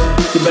out.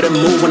 You better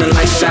move when the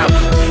lights out.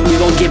 We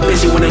gon' get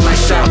busy when the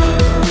lights out.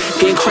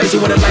 Getting crazy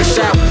when the lights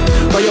out.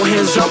 Throw your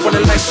hands up when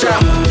the lights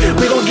out.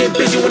 We gon' get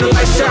busy when the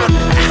lights out.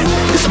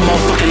 It's a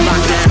motherfucking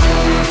lockdown.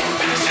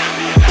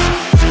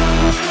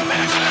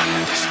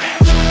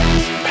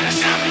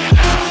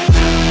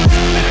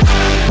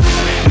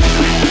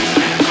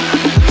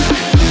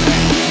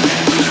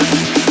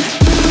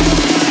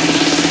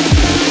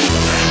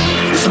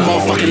 It's a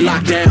motherfucking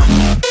lockdown.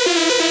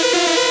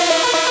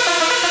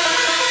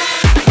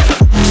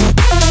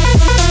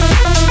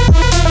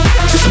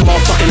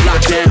 Motherfucking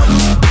lockdown.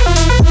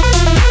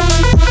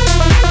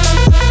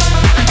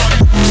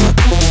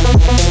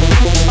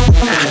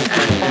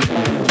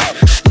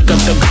 Stick up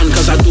the gun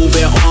cause I do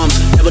bear arms.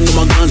 Never knew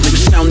my guns,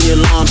 nigga, sound the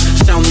alarms.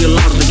 Sound the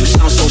alarms, but you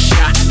sound so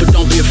shy. But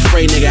don't be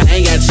afraid, nigga,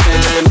 I ain't got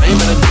time. I ain't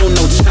better do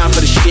no time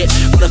for the shit.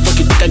 What the fuck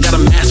you think I got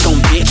a mask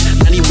on, bitch?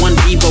 91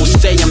 Devo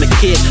say I'm a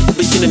kid.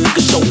 Never seen a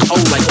nigga so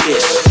cold like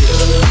this.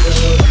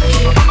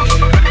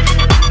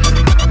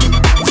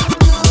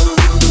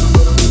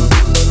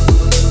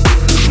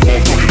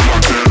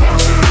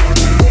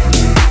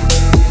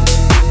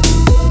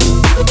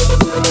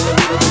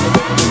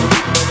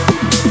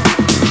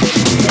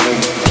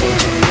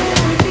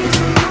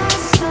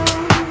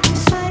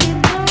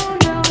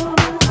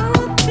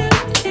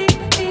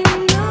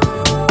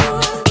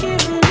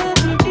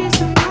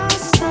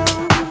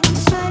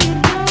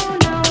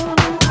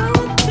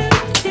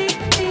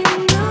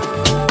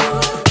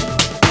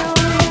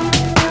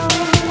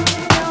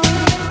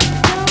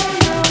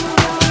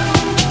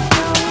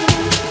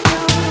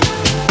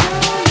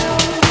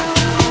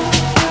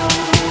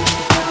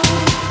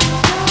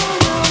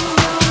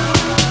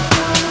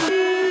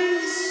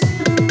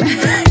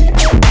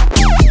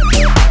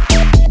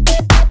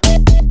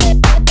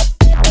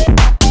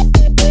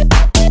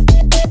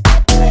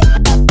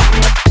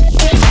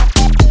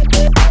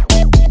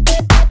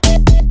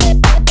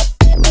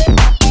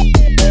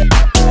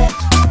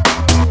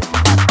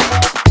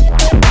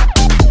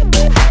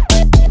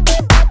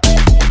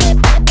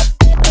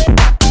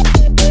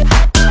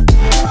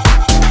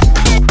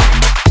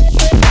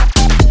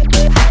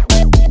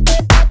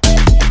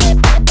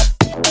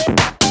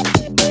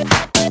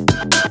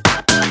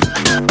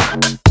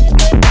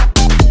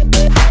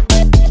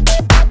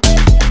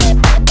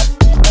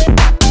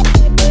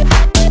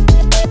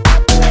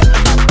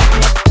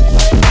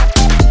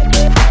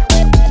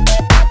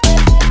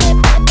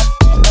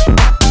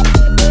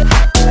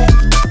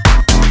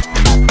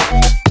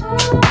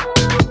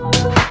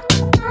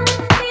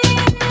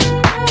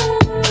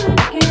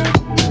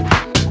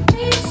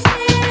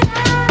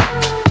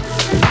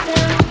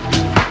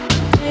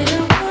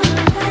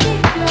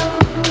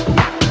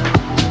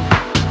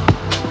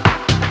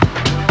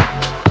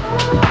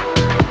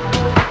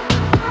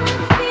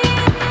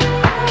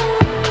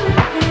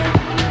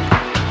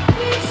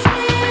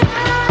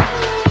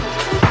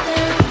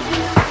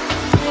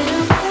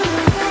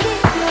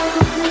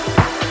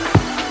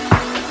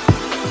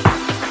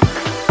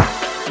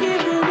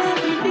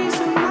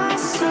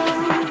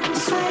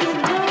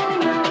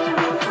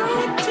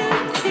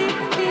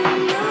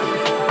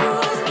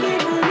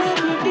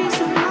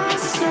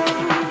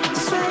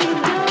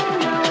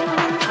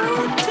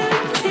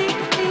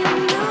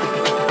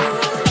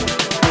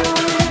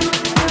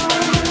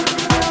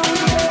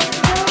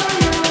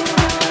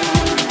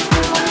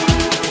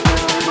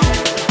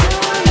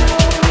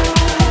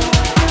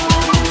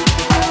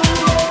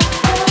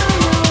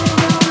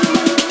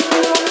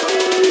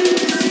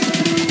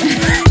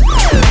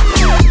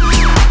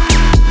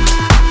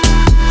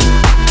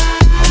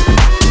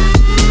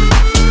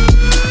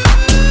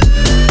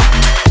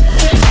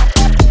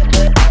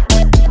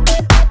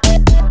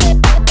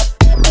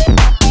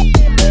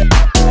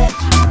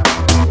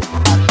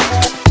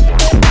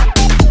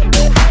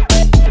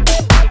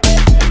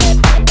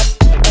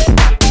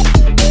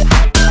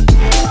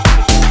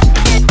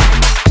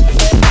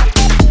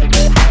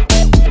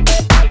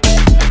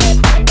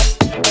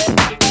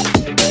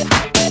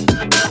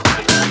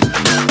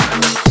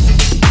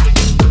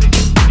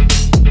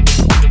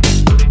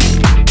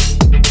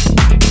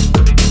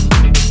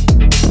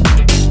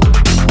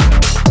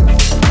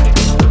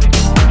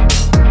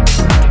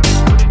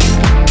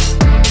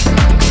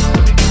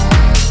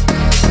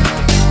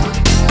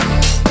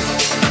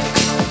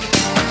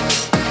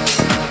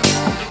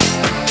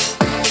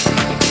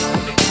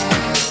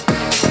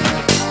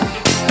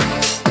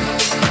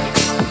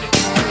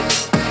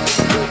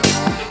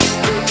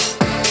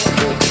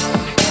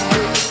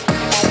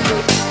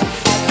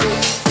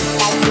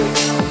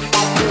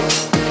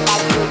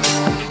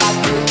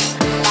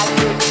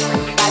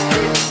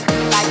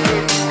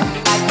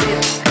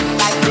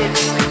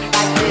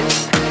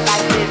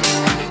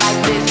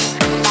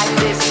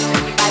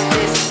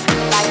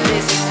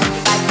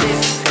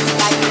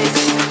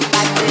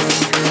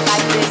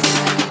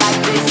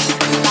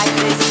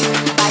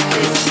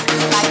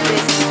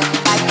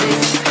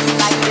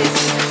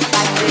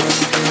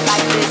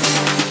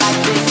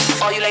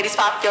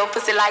 pop your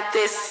pussy like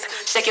this.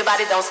 Shake your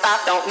body, don't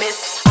stop, don't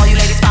miss. All you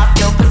ladies pop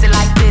your pussy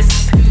like this.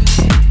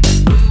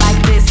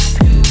 Like this.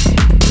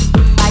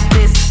 Like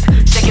this.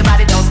 Shake your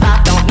body, don't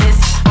stop, don't miss.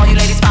 All you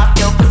ladies pop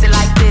your pussy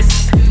like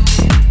this.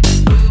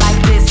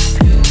 Like this.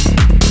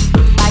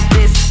 Like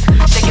this.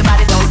 Shake your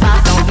body, don't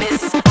stop, don't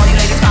miss. All you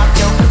ladies pop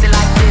your pussy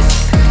like this.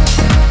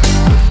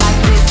 Like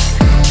this.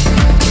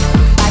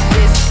 Like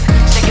this.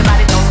 Shake your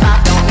body, don't stop,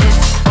 don't miss.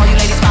 All you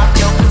ladies pop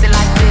your pussy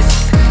like this.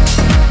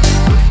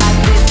 Like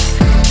this.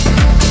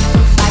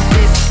 Like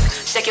this.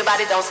 Shake your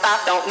body, don't stop,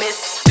 don't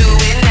miss. Do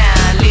it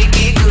now, lick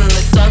it good.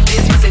 Suck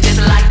this pussy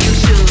just like you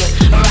should.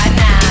 Right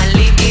now,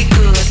 lick it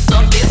good.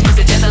 Suck this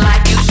pussy just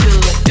like you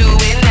should. Do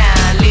it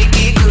now, lick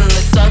it good.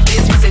 Suck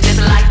this pussy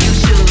just like you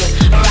should.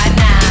 Right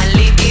now,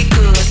 lick it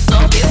good.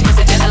 Suck this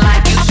pussy just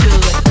like you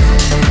should.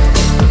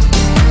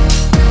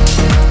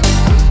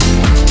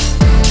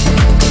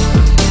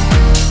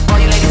 All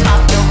you ladies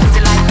pop your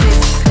pussy like this.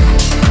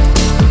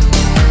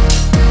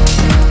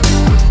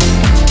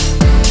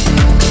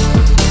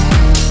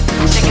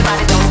 Shake your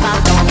body, don't stop,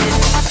 don't miss.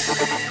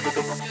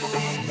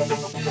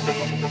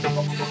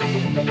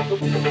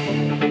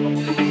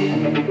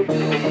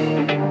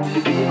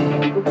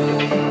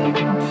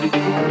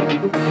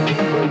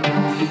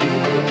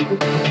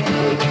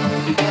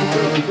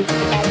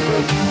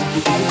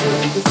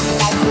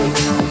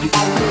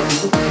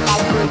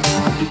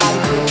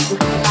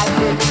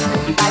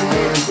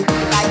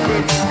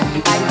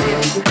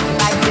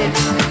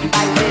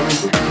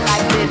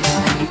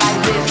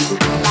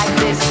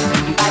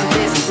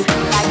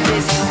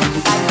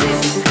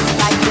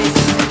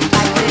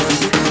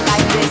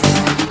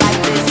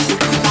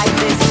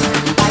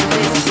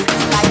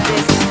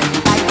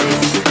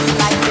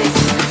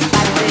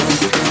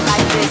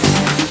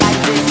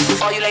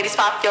 All you ladies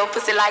pop your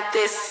pussy like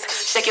this.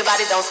 Shake your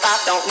body, don't stop,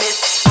 don't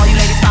miss. All you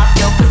ladies pop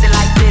your pussy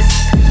like this.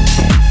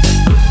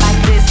 Like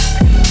this.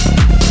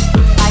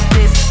 Like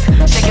this.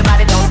 Shake your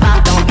body, don't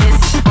stop, don't miss.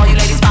 All you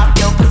ladies pop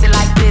your pussy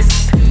like this.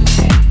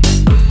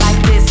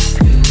 Like this.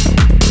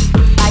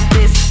 Like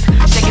this.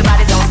 Shake your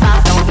body, don't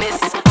stop, don't miss.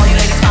 All you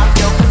ladies pop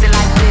your pussy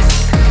like this.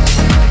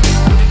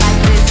 Like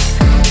this.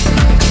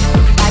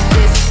 Like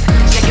this.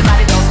 Shake your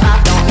body, don't stop,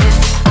 don't miss.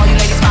 All you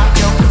ladies pop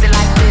your pussy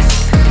like this.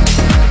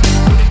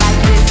 Like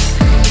this.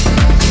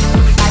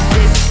 Like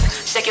this.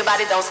 Shake your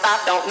body, don't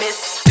stop, don't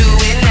miss.